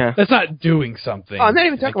not really. Yeah. That's not doing something. Oh, I'm not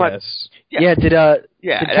even talking about. Did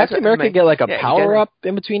Captain America get like a power up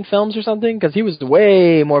in between films or something? Because he was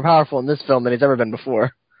way more powerful in this film than he's ever been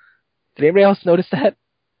before. Did anybody else notice that?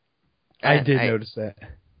 I did notice that.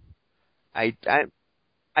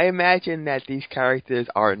 I imagine that these characters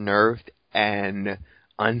are nerfed and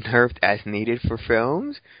unnerved as needed for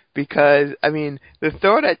films, because I mean the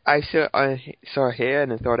Thor that I saw here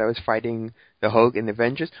and the Thor that was fighting the Hulk in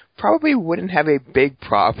Avengers probably wouldn't have a big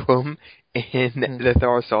problem in the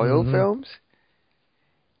Thor solo films.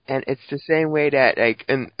 And it's the same way that, like,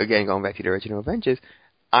 and again going back to the original Avengers,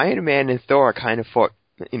 Iron Man and Thor kind of fought,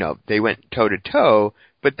 they went toe to toe,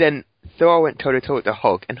 but then Thor went toe to toe with the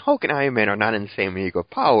Hulk, and Hulk and Iron Man are not in the same league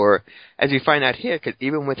of power, as we find out here, because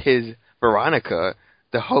even with his Veronica,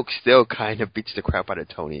 the Hulk still kind of beats the crap out of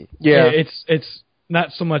Tony. Yeah, it's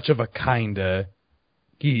not so much of a kinda.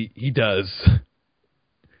 He does.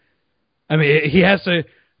 I mean,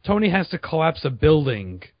 Tony has to collapse a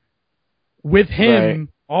building with him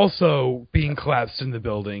also being collapsed in the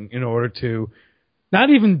building in order to not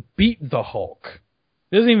even beat the Hulk.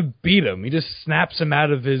 He doesn't even beat him. He just snaps him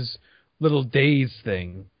out of his little daze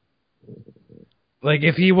thing. Like,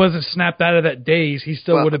 if he wasn't snapped out of that daze, he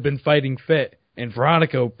still would have been fighting fit. And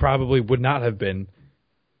Veronica probably would not have been.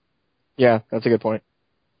 Yeah, that's a good point.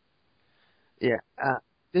 Yeah,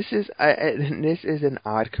 this is an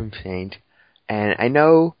odd complaint, and I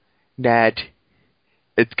know that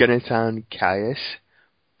it's gonna sound callous,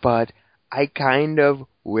 but I kind of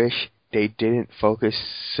wish they didn't focus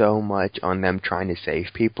so much on them trying to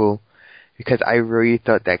save people, because I really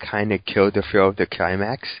thought that kind of killed the feel of the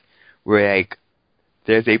climax, where like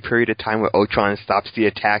there's a period of time where Ultron stops the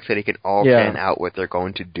attack so they can all plan out what they're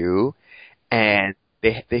going to do, and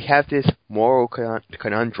they have this moral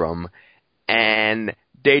conundrum, and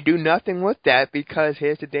they do nothing with that because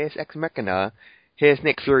here's the Deus Ex Machina, here's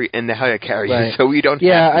Nick Fury in the helicarrier, so we don't.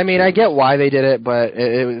 Yeah, I mean, I get why they did it, but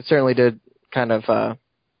it certainly did kind of. I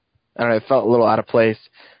don't know. It felt a little out of place.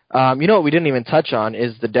 What we didn't even touch on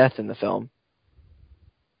is the death in the film.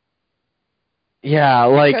 Yeah,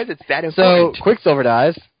 like, because it's that important. So Quicksilver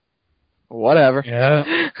dies. Whatever.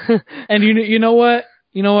 Yeah. And you know what?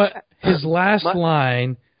 You know what? His last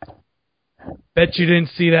line, bet you didn't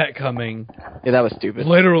see that coming. Yeah, that was stupid.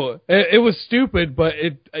 Literally. It was stupid, but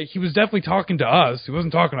he was definitely talking to us. He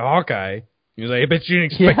wasn't talking to Hawkeye. He was like, I bet you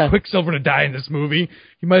didn't expect Quicksilver to die in this movie.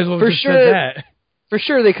 You might as well have just said that. For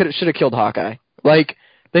sure they should have killed Hawkeye. Like,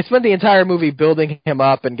 they spent the entire movie building him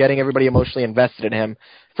up and getting everybody emotionally invested in him.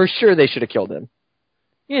 For sure they should have killed him.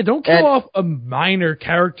 Yeah, don't kill off a minor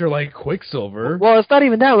character like Quicksilver. Well, it's not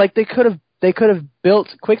even that. Like, they could have built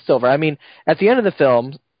Quicksilver. I mean, at the end of the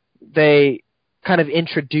film, they kind of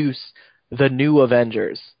introduce the new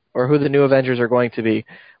Avengers, or who the new Avengers are going to be,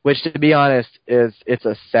 which, to be honest, it's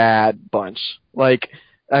a sad bunch. Like,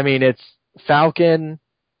 I mean, it's Falcon,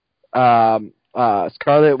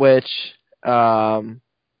 Scarlet Witch, who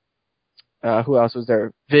else was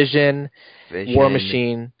there? Vision, War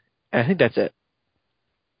Machine. I think that's it.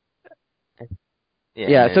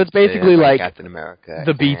 Yeah, so it's basically like Captain America,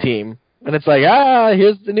 the B team. And it's like,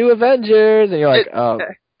 here's the new Avengers. And you're like, oh,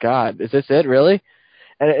 God, is this it, really?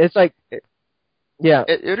 And it's like,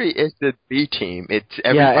 It really is the B team. It's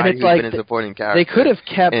everybody and it's who's like been a supporting character. They could have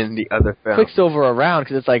kept in the other film Quicksilver around,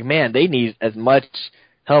 because it's like, man, they need as much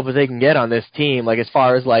help as they can get on this team, like, as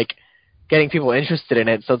far as, like, getting people interested in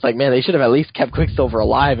it. So it's like, man, they should have at least kept Quicksilver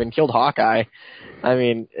alive and killed Hawkeye. I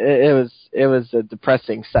mean, it was a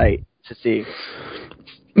depressing sight to see.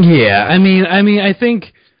 Yeah, I mean,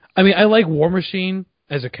 I like War Machine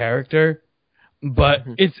as a character, but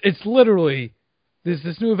it's literally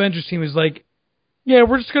this new Avengers team is like, yeah,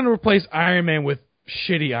 we're just going to replace Iron Man with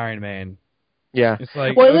shitty Iron Man. Yeah. It's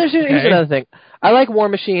like, well, here's another thing. I like War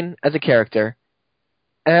Machine as a character,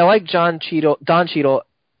 and I like Don Cheadle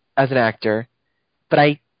as an actor, but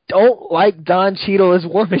I don't like Don Cheadle as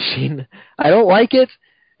War Machine. I don't like it.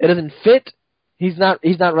 It doesn't fit. He's not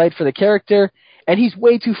right for the character, and he's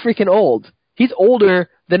way too freaking old. He's older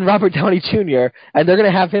than Robert Downey Jr., and they're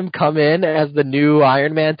going to have him come in as the new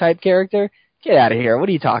Iron Man type character? Get out of here. What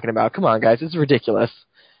are you talking about? Come on, guys. It's ridiculous.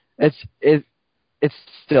 It's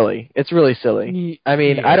silly. It's really silly. I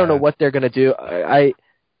mean, I don't know what they're going to do. I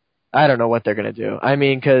don't know what they're going to do. I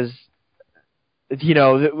mean, because,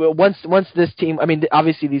 once this team, I mean,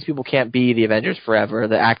 obviously these people can't be the Avengers forever.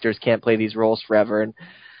 The actors can't play these roles forever, and,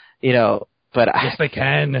 but yes, they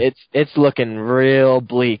can. It's looking real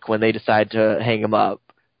bleak when they decide to hang him up.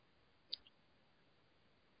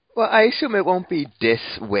 Well, I assume it won't be this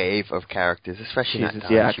wave of characters, especially Jesus, not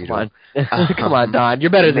Don yeah, Cheadle. come on. Come on, Don. You're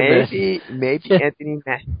better than this.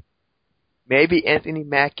 Maybe Anthony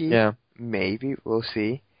Mackie. Yeah. Maybe. We'll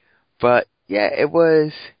see. But, yeah, it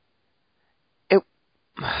was...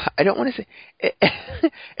 I don't want to say...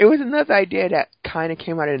 It was another idea that kind of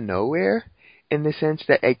came out of nowhere, in the sense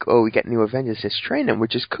that, like, oh, we get new Avengers, just train them,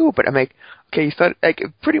 which is cool. But I'm like, okay, you start, like,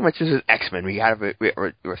 pretty much this is X-Men.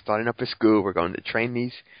 We're starting up a school. We're going to train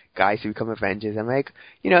these guys to become Avengers. I'm like,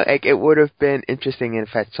 like, it would have been interesting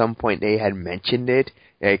if at some point they had mentioned it.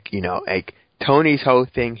 Like, like, Tony's whole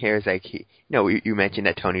thing here is like, you mentioned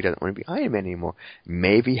that Tony doesn't want to be Iron Man anymore.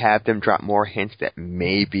 Maybe have them drop more hints that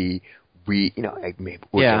maybe like maybe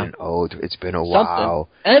we're getting old. It's been a while.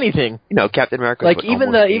 Anything. Captain America. Like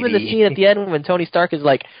even the scene at the end when Tony Stark is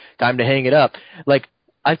like, time to hang it up. Like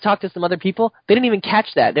I've talked to some other people, they didn't even catch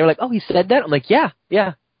that. They were like, oh, he said that. I'm like, yeah.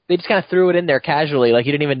 They just kind of threw it in there casually, like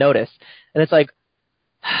you didn't even notice. And it's like,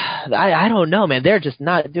 I don't know, man. They're just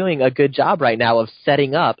not doing a good job right now of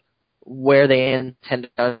setting up where they intend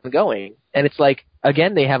on going. And it's like,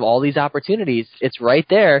 again, they have all these opportunities. It's right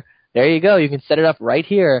there. There you go. You can set it up right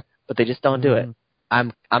here. But they just don't do it.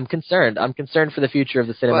 I'm concerned. I'm concerned for the future of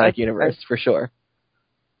the cinematic universe, for sure.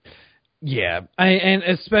 Yeah, and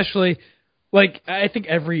especially, like, I think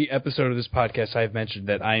every episode of this podcast I've mentioned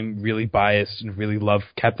that I'm really biased and really love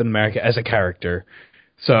Captain America as a character.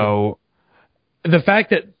 So the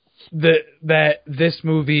fact that this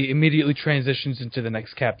movie immediately transitions into the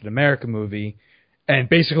next Captain America movie, and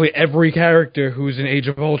basically every character who's in Age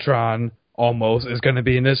of Ultron almost is going to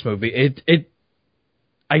be in this movie,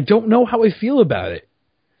 I don't know how I feel about it.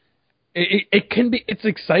 It's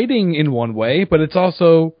exciting in one way, but it's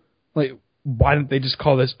also like, why didn't they just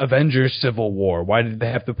call this Avengers Civil War? Why did they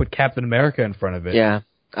have to put Captain America in front of it? Yeah,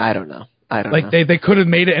 I don't know. They could have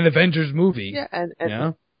made it an Avengers movie. Yeah, and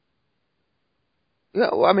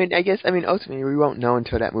well, ultimately we won't know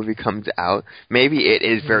until that movie comes out. Maybe it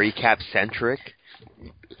is very Cap-centric,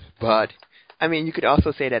 but you could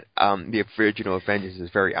also say that the original Avengers is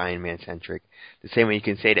very Iron Man-centric. The same way you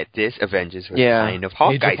can say that this Avengers was kind of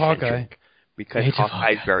Hawkeye-centric. Because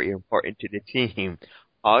Hawkeye is very important to the team.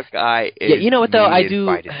 Hawkeye is you know what, though? by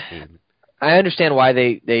the team. I understand why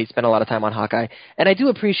they spent a lot of time on Hawkeye. And I do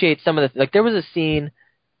appreciate some of the... Like, there was a scene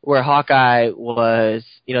where Hawkeye was...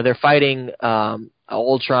 they're fighting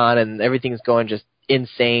Ultron and everything's going just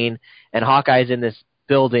insane. And Hawkeye's in this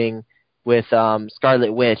building with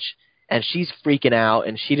Scarlet Witch. And she's freaking out,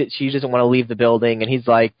 and she doesn't want to leave the building. And he's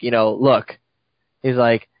like, look, he's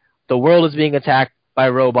like, the world is being attacked by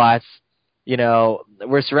robots.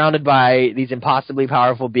 We're surrounded by these impossibly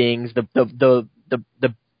powerful beings. The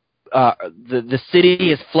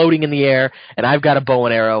city is floating in the air, and I've got a bow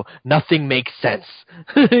and arrow. Nothing makes sense.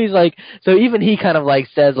 He's like, so even he kind of like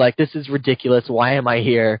says like, this is ridiculous. Why am I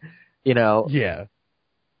here? Yeah.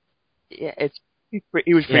 Yeah,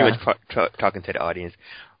 he was pretty much talking to the audience.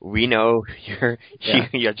 We know you're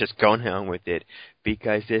just going on with it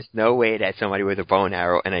because there's no way that somebody with a bow and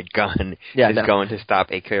arrow and a gun is going to stop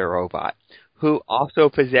a killer robot who also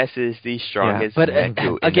possesses the strongest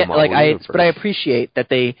mental in the Marvel universe. But I appreciate that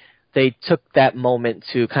they took that moment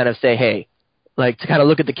to kind of say, hey, like to kind of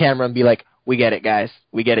look at the camera and be like, we get it, guys,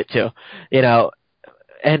 we get it too,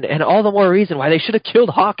 and all the more reason why they should have killed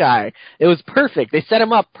Hawkeye. It was perfect. They set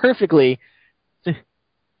him up perfectly.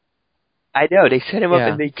 I know, they set him up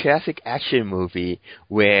in the classic action movie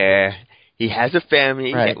where he has a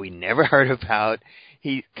family that we never heard about.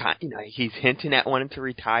 He's hinting at wanting to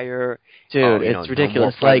retire. Dude, it's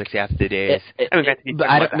ridiculous. No more like after this.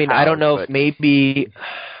 I don't know if maybe.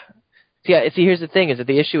 Yeah, see, here's the thing: is that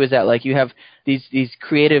the issue is that like you have these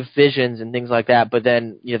creative visions and things like that, but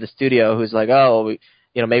then the studio who's like, oh,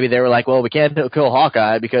 maybe they were like, well, we can't kill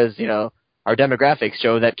Hawkeye because our demographics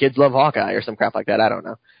show that kids love Hawkeye or some crap like that. I don't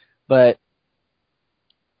know. But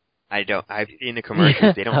I've seen the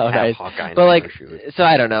commercials. They don't have Hawkeye in the commercials. So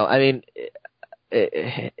I don't know.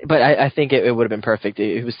 But I think it would have been perfect.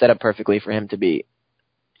 It was set up perfectly for him to be,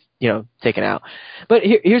 taken out. But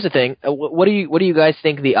here's the thing. What do you guys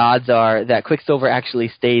think the odds are that Quicksilver actually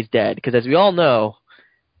stays dead? Because as we all know,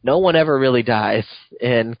 no one ever really dies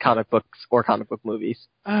in comic books or comic book movies.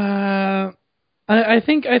 I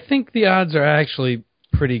think the odds are actually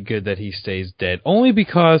pretty good that he stays dead. Only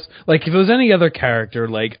because, like, if it was any other character,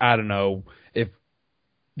 like, I don't know, if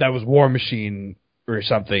that was War Machine or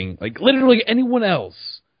something, like, literally anyone else,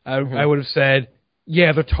 I would have said,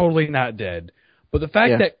 yeah, they're totally not dead. But the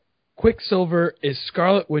fact that Quicksilver is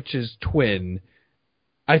Scarlet Witch's twin,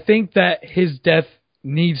 I think that his death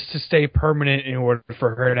needs to stay permanent in order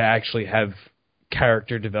for her to actually have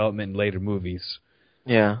character development in later movies.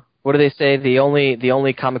 Yeah. What do they say? The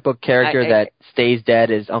only comic book character that stays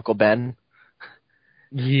dead is Uncle Ben.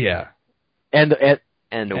 Yeah. And the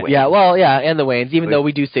Waynes. Yeah, well, yeah, and the Waynes. Even though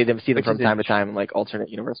we do see them from time to time in like alternate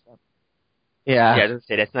universe. Yeah. Yeah, I was gonna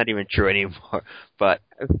say that's not even true anymore. But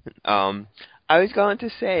I was going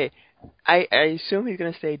to say, I assume he's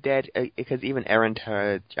gonna stay dead because even Aaron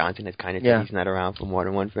Taylor Johnson has kind of said he's not around for more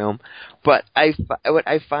than one film. But what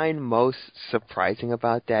I find most surprising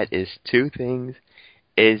about that is two things.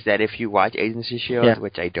 Is that if you watch Agents of S.H.I.E.L.D.,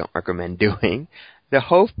 which I don't recommend doing, the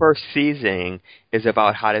whole first season is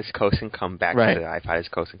about how does Coulson come back to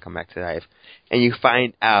life, and you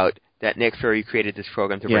find out that Nick Fury created this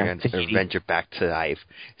program to bring an Avenger back to life.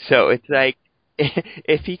 So it's like,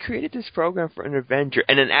 if he created this program for an Avenger,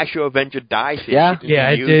 and an actual Avenger dies...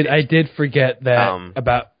 I did forget that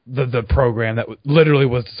about the program that literally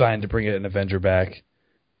was designed to bring an Avenger back.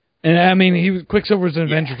 And I mean, Quicksilver was an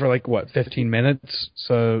Avenger for 15 minutes,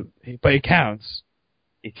 but it counts.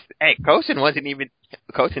 Coulson didn't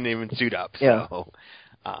even suit up. So,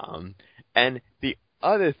 and the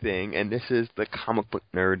other thing, and this is the comic book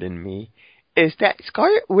nerd in me, is that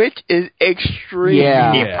Scarlet Witch is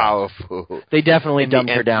extremely powerful. They definitely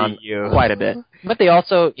dumbed her down quite a bit. But they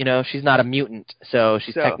also, she's not a mutant, so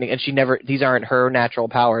she's technically, and these aren't her natural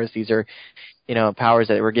powers. These are, powers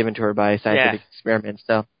that were given to her by scientific experiments.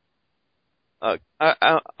 So. I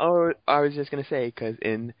was just going to say, because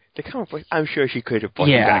in the comic book, I'm sure she could have brought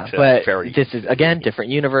back to very... this is, again,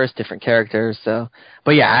 different universe, different characters, so...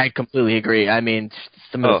 But yeah, I completely agree. I mean,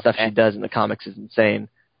 some of the stuff she does in the comics is insane.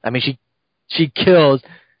 I mean,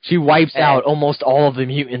 she wipes out almost all of the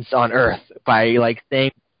mutants on Earth by,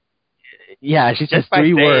 saying... Yeah, she says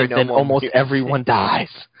 3 words and almost everyone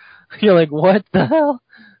dies. You're like, what the hell?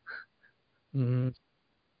 Mm-hmm.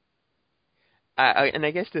 And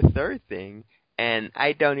I guess the third thing, and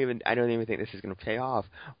I don't even think this is going to pay off,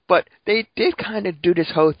 but they did kind of do this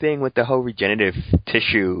whole thing with the whole regenerative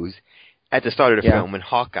tissues at the start of the film when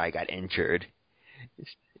Hawkeye got injured.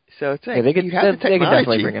 So it's like, they can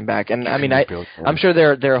definitely bring him back, and I mean, I'm sure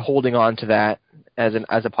they're holding on to that as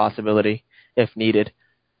a possibility if needed.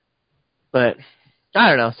 But I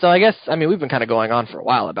don't know. So I guess we've been kind of going on for a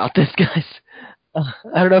while about this, guys.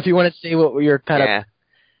 I don't know if you want to say what you're kind of.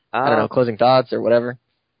 I don't know, closing thoughts or whatever.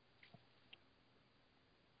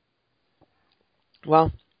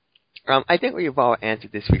 Well, I think we've all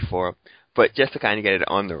answered this before, but just to kind of get it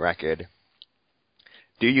on the record,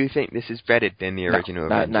 do you think this is better than the original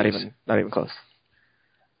Avengers? Not even close.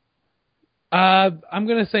 I'm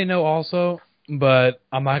gonna say no, also, but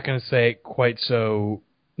I'm not gonna say it quite so.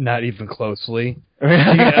 Not even closely.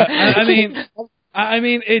 I mean,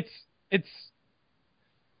 it's.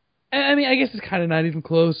 I mean, I guess it's kind of not even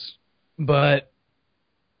close, but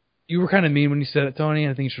you were kind of mean when you said it, Tony.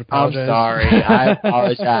 I think you should apologize. I'm sorry. I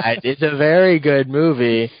apologize. It's a very good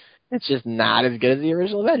movie. It's just not as good as the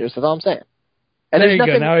original Avengers. That's all I'm saying. And there you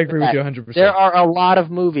go. Now I agree with you 100%. There are a lot of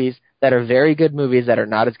movies that are very good movies that are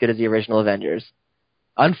not as good as the original Avengers.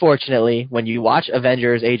 Unfortunately, when you watch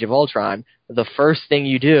Avengers Age of Ultron, the first thing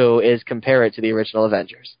you do is compare it to the original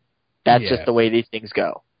Avengers. That's just the way these things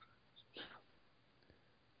go.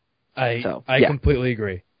 I completely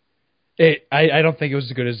agree. I don't think it was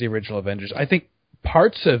as good as the original Avengers. I think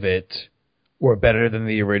parts of it were better than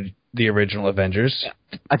the original Avengers.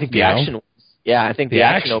 Yeah. I think the action was. Yeah, I think the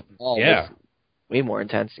action overall was way more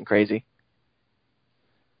intense and crazy.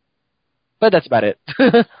 But that's about it.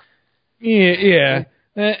 yeah.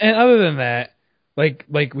 And other than that, like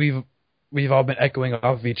we've all been echoing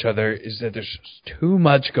off of each other, is that there's too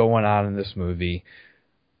much going on in this movie.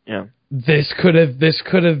 Yeah. This could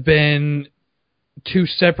have been 2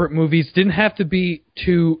 separate movies. Didn't have to be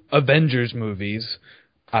 2 Avengers movies.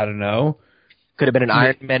 I don't know. Could have been an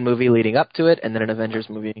Iron Man movie leading up to it, and then an Avengers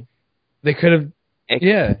movie. They could have.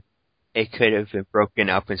 It could have been broken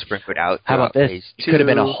up and sprinkled out. How about this? It could have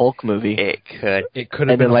been a Hulk movie. It could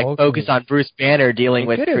have been like focus on Bruce Banner dealing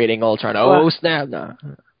with creating Ultron. Oh snap! No.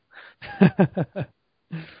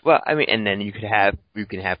 Well, I mean, and then you can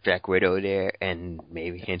have Black Widow there, and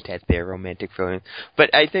maybe hint at their romantic feelings.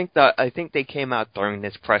 But I think they came out during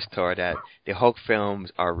this press tour that the Hulk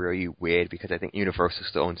films are really weird because I think Universal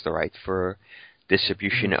still owns the rights for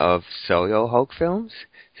distribution of solo Hulk films,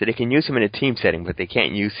 so they can use him in a team setting, but they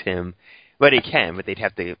can't use him. Well, they can, but they'd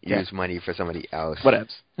have to use money for somebody else.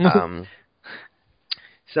 Whatevs.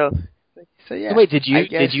 So yeah. So wait, did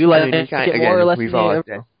you let it get more or less than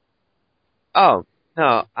the Oh.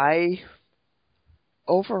 No,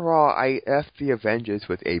 overall, I left the Avengers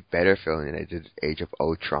with a better feeling than I did Age of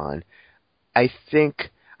Ultron. I think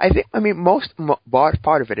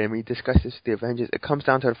part of it, and we discussed this with the Avengers, it comes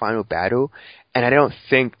down to the final battle, and I don't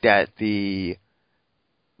think that the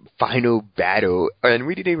final battle, and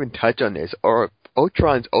we didn't even touch on this, or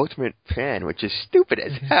Ultron's ultimate plan, which is stupid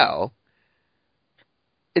as hell.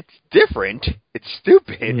 It's different. It's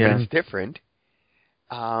stupid, but it's different.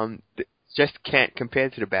 Just can't compare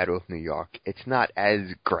to the Battle of New York. It's not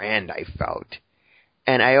as grand, I felt.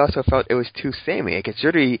 And I also felt it was too samey. Like, it's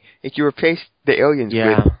really, like, you replace the aliens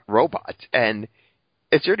with robots, and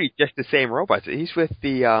it's really just the same robots. He's with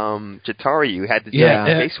the Chitauri who had the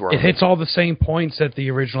space worm. It hits all the same points that the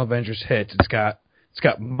original Avengers hit. It's got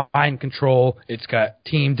mind control. It's got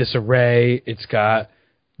team disarray. It's got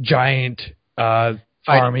giant army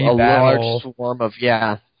battle. Large swarm of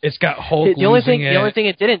It's got Hulk. The only thing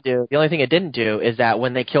it didn't do is that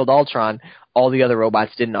when they killed Ultron, all the other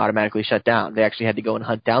robots didn't automatically shut down. They actually had to go and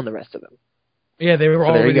hunt down the rest of them. Yeah, they were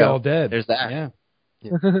already all dead. There's that. Yeah.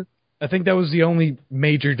 I think that was the only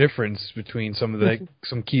major difference between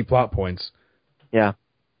some key plot points. Yeah.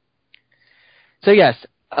 So yes,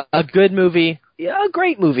 a good movie, a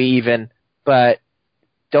great movie even, but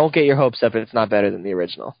don't get your hopes up if it's not better than the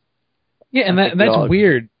original. Yeah, and that's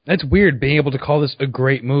weird. That's weird being able to call this a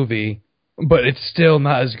great movie, but it's still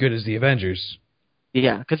not as good as the Avengers.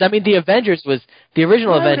 Yeah, because the Avengers the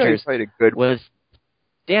original Avengers was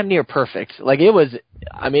damn near perfect. Like it was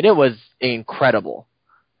incredible.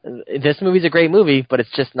 This movie's a great movie, but it's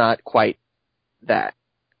just not quite that.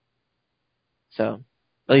 So,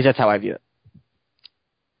 at least that's how I view it.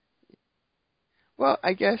 Well,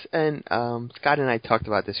 I guess, and Scott and I talked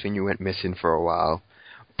about this when you went missing for a while,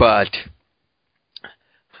 but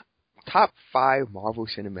top 5 Marvel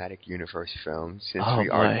Cinematic Universe films, since we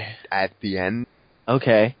are at the end.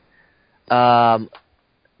 Okay. Marvel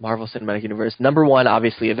Cinematic Universe. Number 1,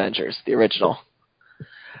 obviously, Avengers, the original.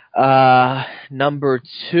 Number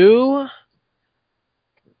 2,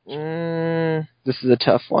 this is a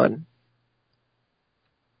tough one.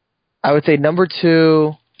 I would say number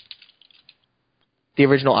 2, the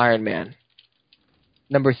original Iron Man.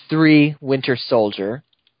 Number 3, Winter Soldier.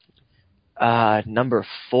 Number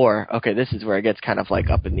 4, okay, this is where it gets kind of like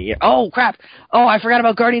up in the air. Oh, crap! Oh, I forgot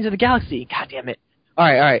about Guardians of the Galaxy. God damn it.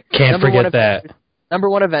 Alright. Can't forget that. Number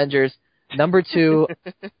 1, Avengers. Number 2,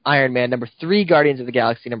 Iron Man. Number 3, Guardians of the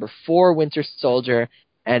Galaxy. Number 4, Winter Soldier.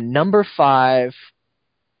 And number 5,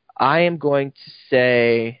 I am going to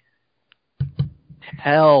say...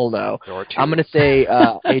 Hell no. I'm going to say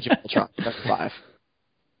Age of Ultron. Number 5.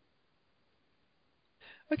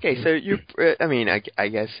 Okay, so I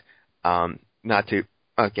guess, not to...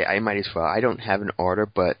 Okay, I might as well. I don't have an order,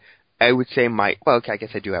 but I would say I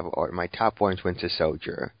guess I do have an order. My top 1 is Winter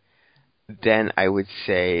Soldier. Then I would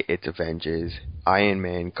say it's Avengers, Iron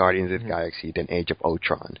Man, Guardians of the Galaxy, then Age of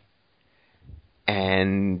Ultron.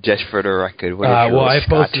 And just for the record, what is yours, I Scott?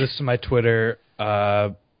 posted this to my Twitter,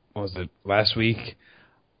 what was it, last week?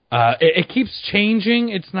 It keeps changing.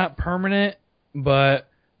 It's not permanent, but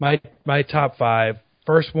my top 5,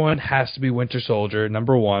 first one has to be Winter Soldier,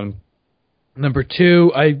 number 1. Number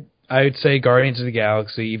 2, I would say Guardians of the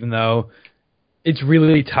Galaxy, even though it's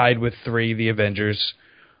really tied with 3, the Avengers.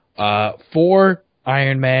 4,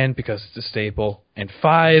 Iron Man, because it's a staple. And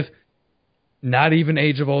 5, not even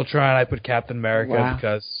Age of Ultron. I put Captain America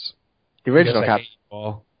because... The original Captain.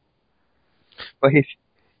 Well,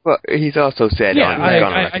 he's also said...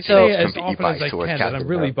 I say it as often as I can, and I'm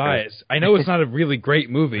really biased. I know it's not a really great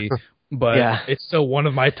movie, but it's still one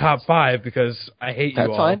of my top 5 because I hate you all.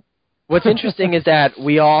 That's fine. What's interesting is that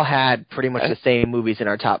we all had pretty much the same movies in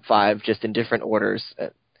our top 5, just in different orders.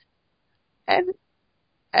 And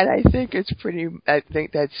I think I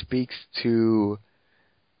think that speaks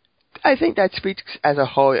as a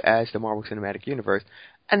whole as the Marvel Cinematic Universe.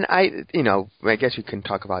 And I guess we can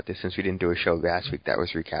talk about this since we didn't do a show last week that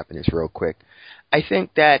was recapping this real quick. I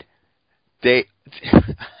think that this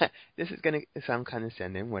is going to sound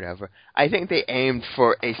condescending, whatever. I think they aimed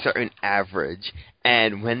for a certain average,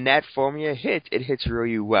 and when that formula hits, it hits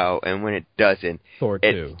really well, and when it doesn't, Thor 2.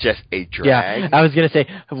 It's just a drag. Yeah, I was going to say,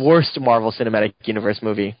 worst Marvel Cinematic Universe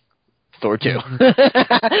movie, Thor 2.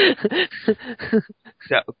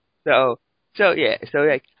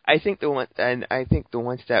 I think the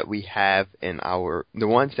ones that we have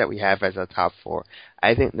as our top 4,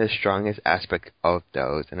 I think the strongest aspect of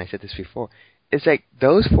those, and I said this before, is like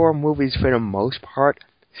those 4 movies for the most part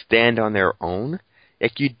stand on their own.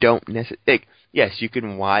 Like you don't necessarily, yes, you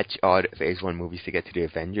can watch all the Phase 1 movies to get to the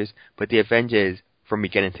Avengers, but the Avengers from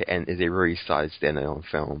beginning to end is a really solid standalone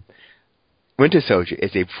film. Winter Soldier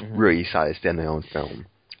is a really solid standalone film.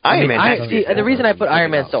 Iron Man. The reason I put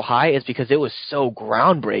Iron Man so high is because it was so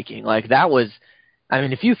groundbreaking. Like that was I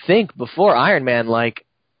mean, if you think before Iron Man, like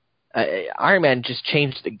Iron Man just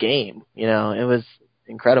changed the game. You know, it was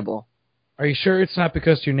incredible. Are you sure it's not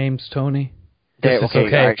because your name's Tony? It's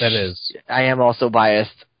okay if that is. I am also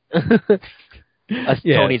biased.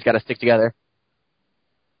 Tony's got to stick together.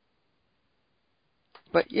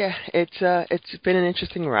 But yeah, it's been an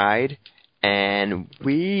interesting ride, and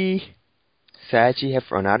we sadly have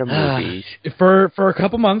run out of movies for a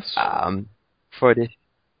couple months. For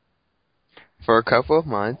a couple of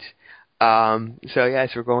months. So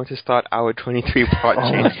yes, we're going to start our 23-part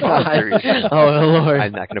James Bond series. Oh Lord!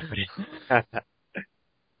 I'm not going to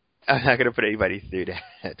put anybody through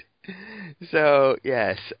that. So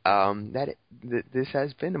yes, this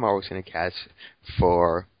has been the Marvel Cinecast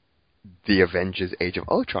for the Avengers: Age of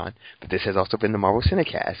Ultron, but this has also been the Marvel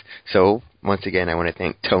Cinecast. So once again, I want to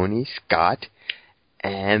thank Tony, Scott,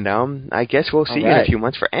 and I guess we'll see you in a few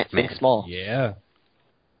months for Ant-Man. Small. Yeah.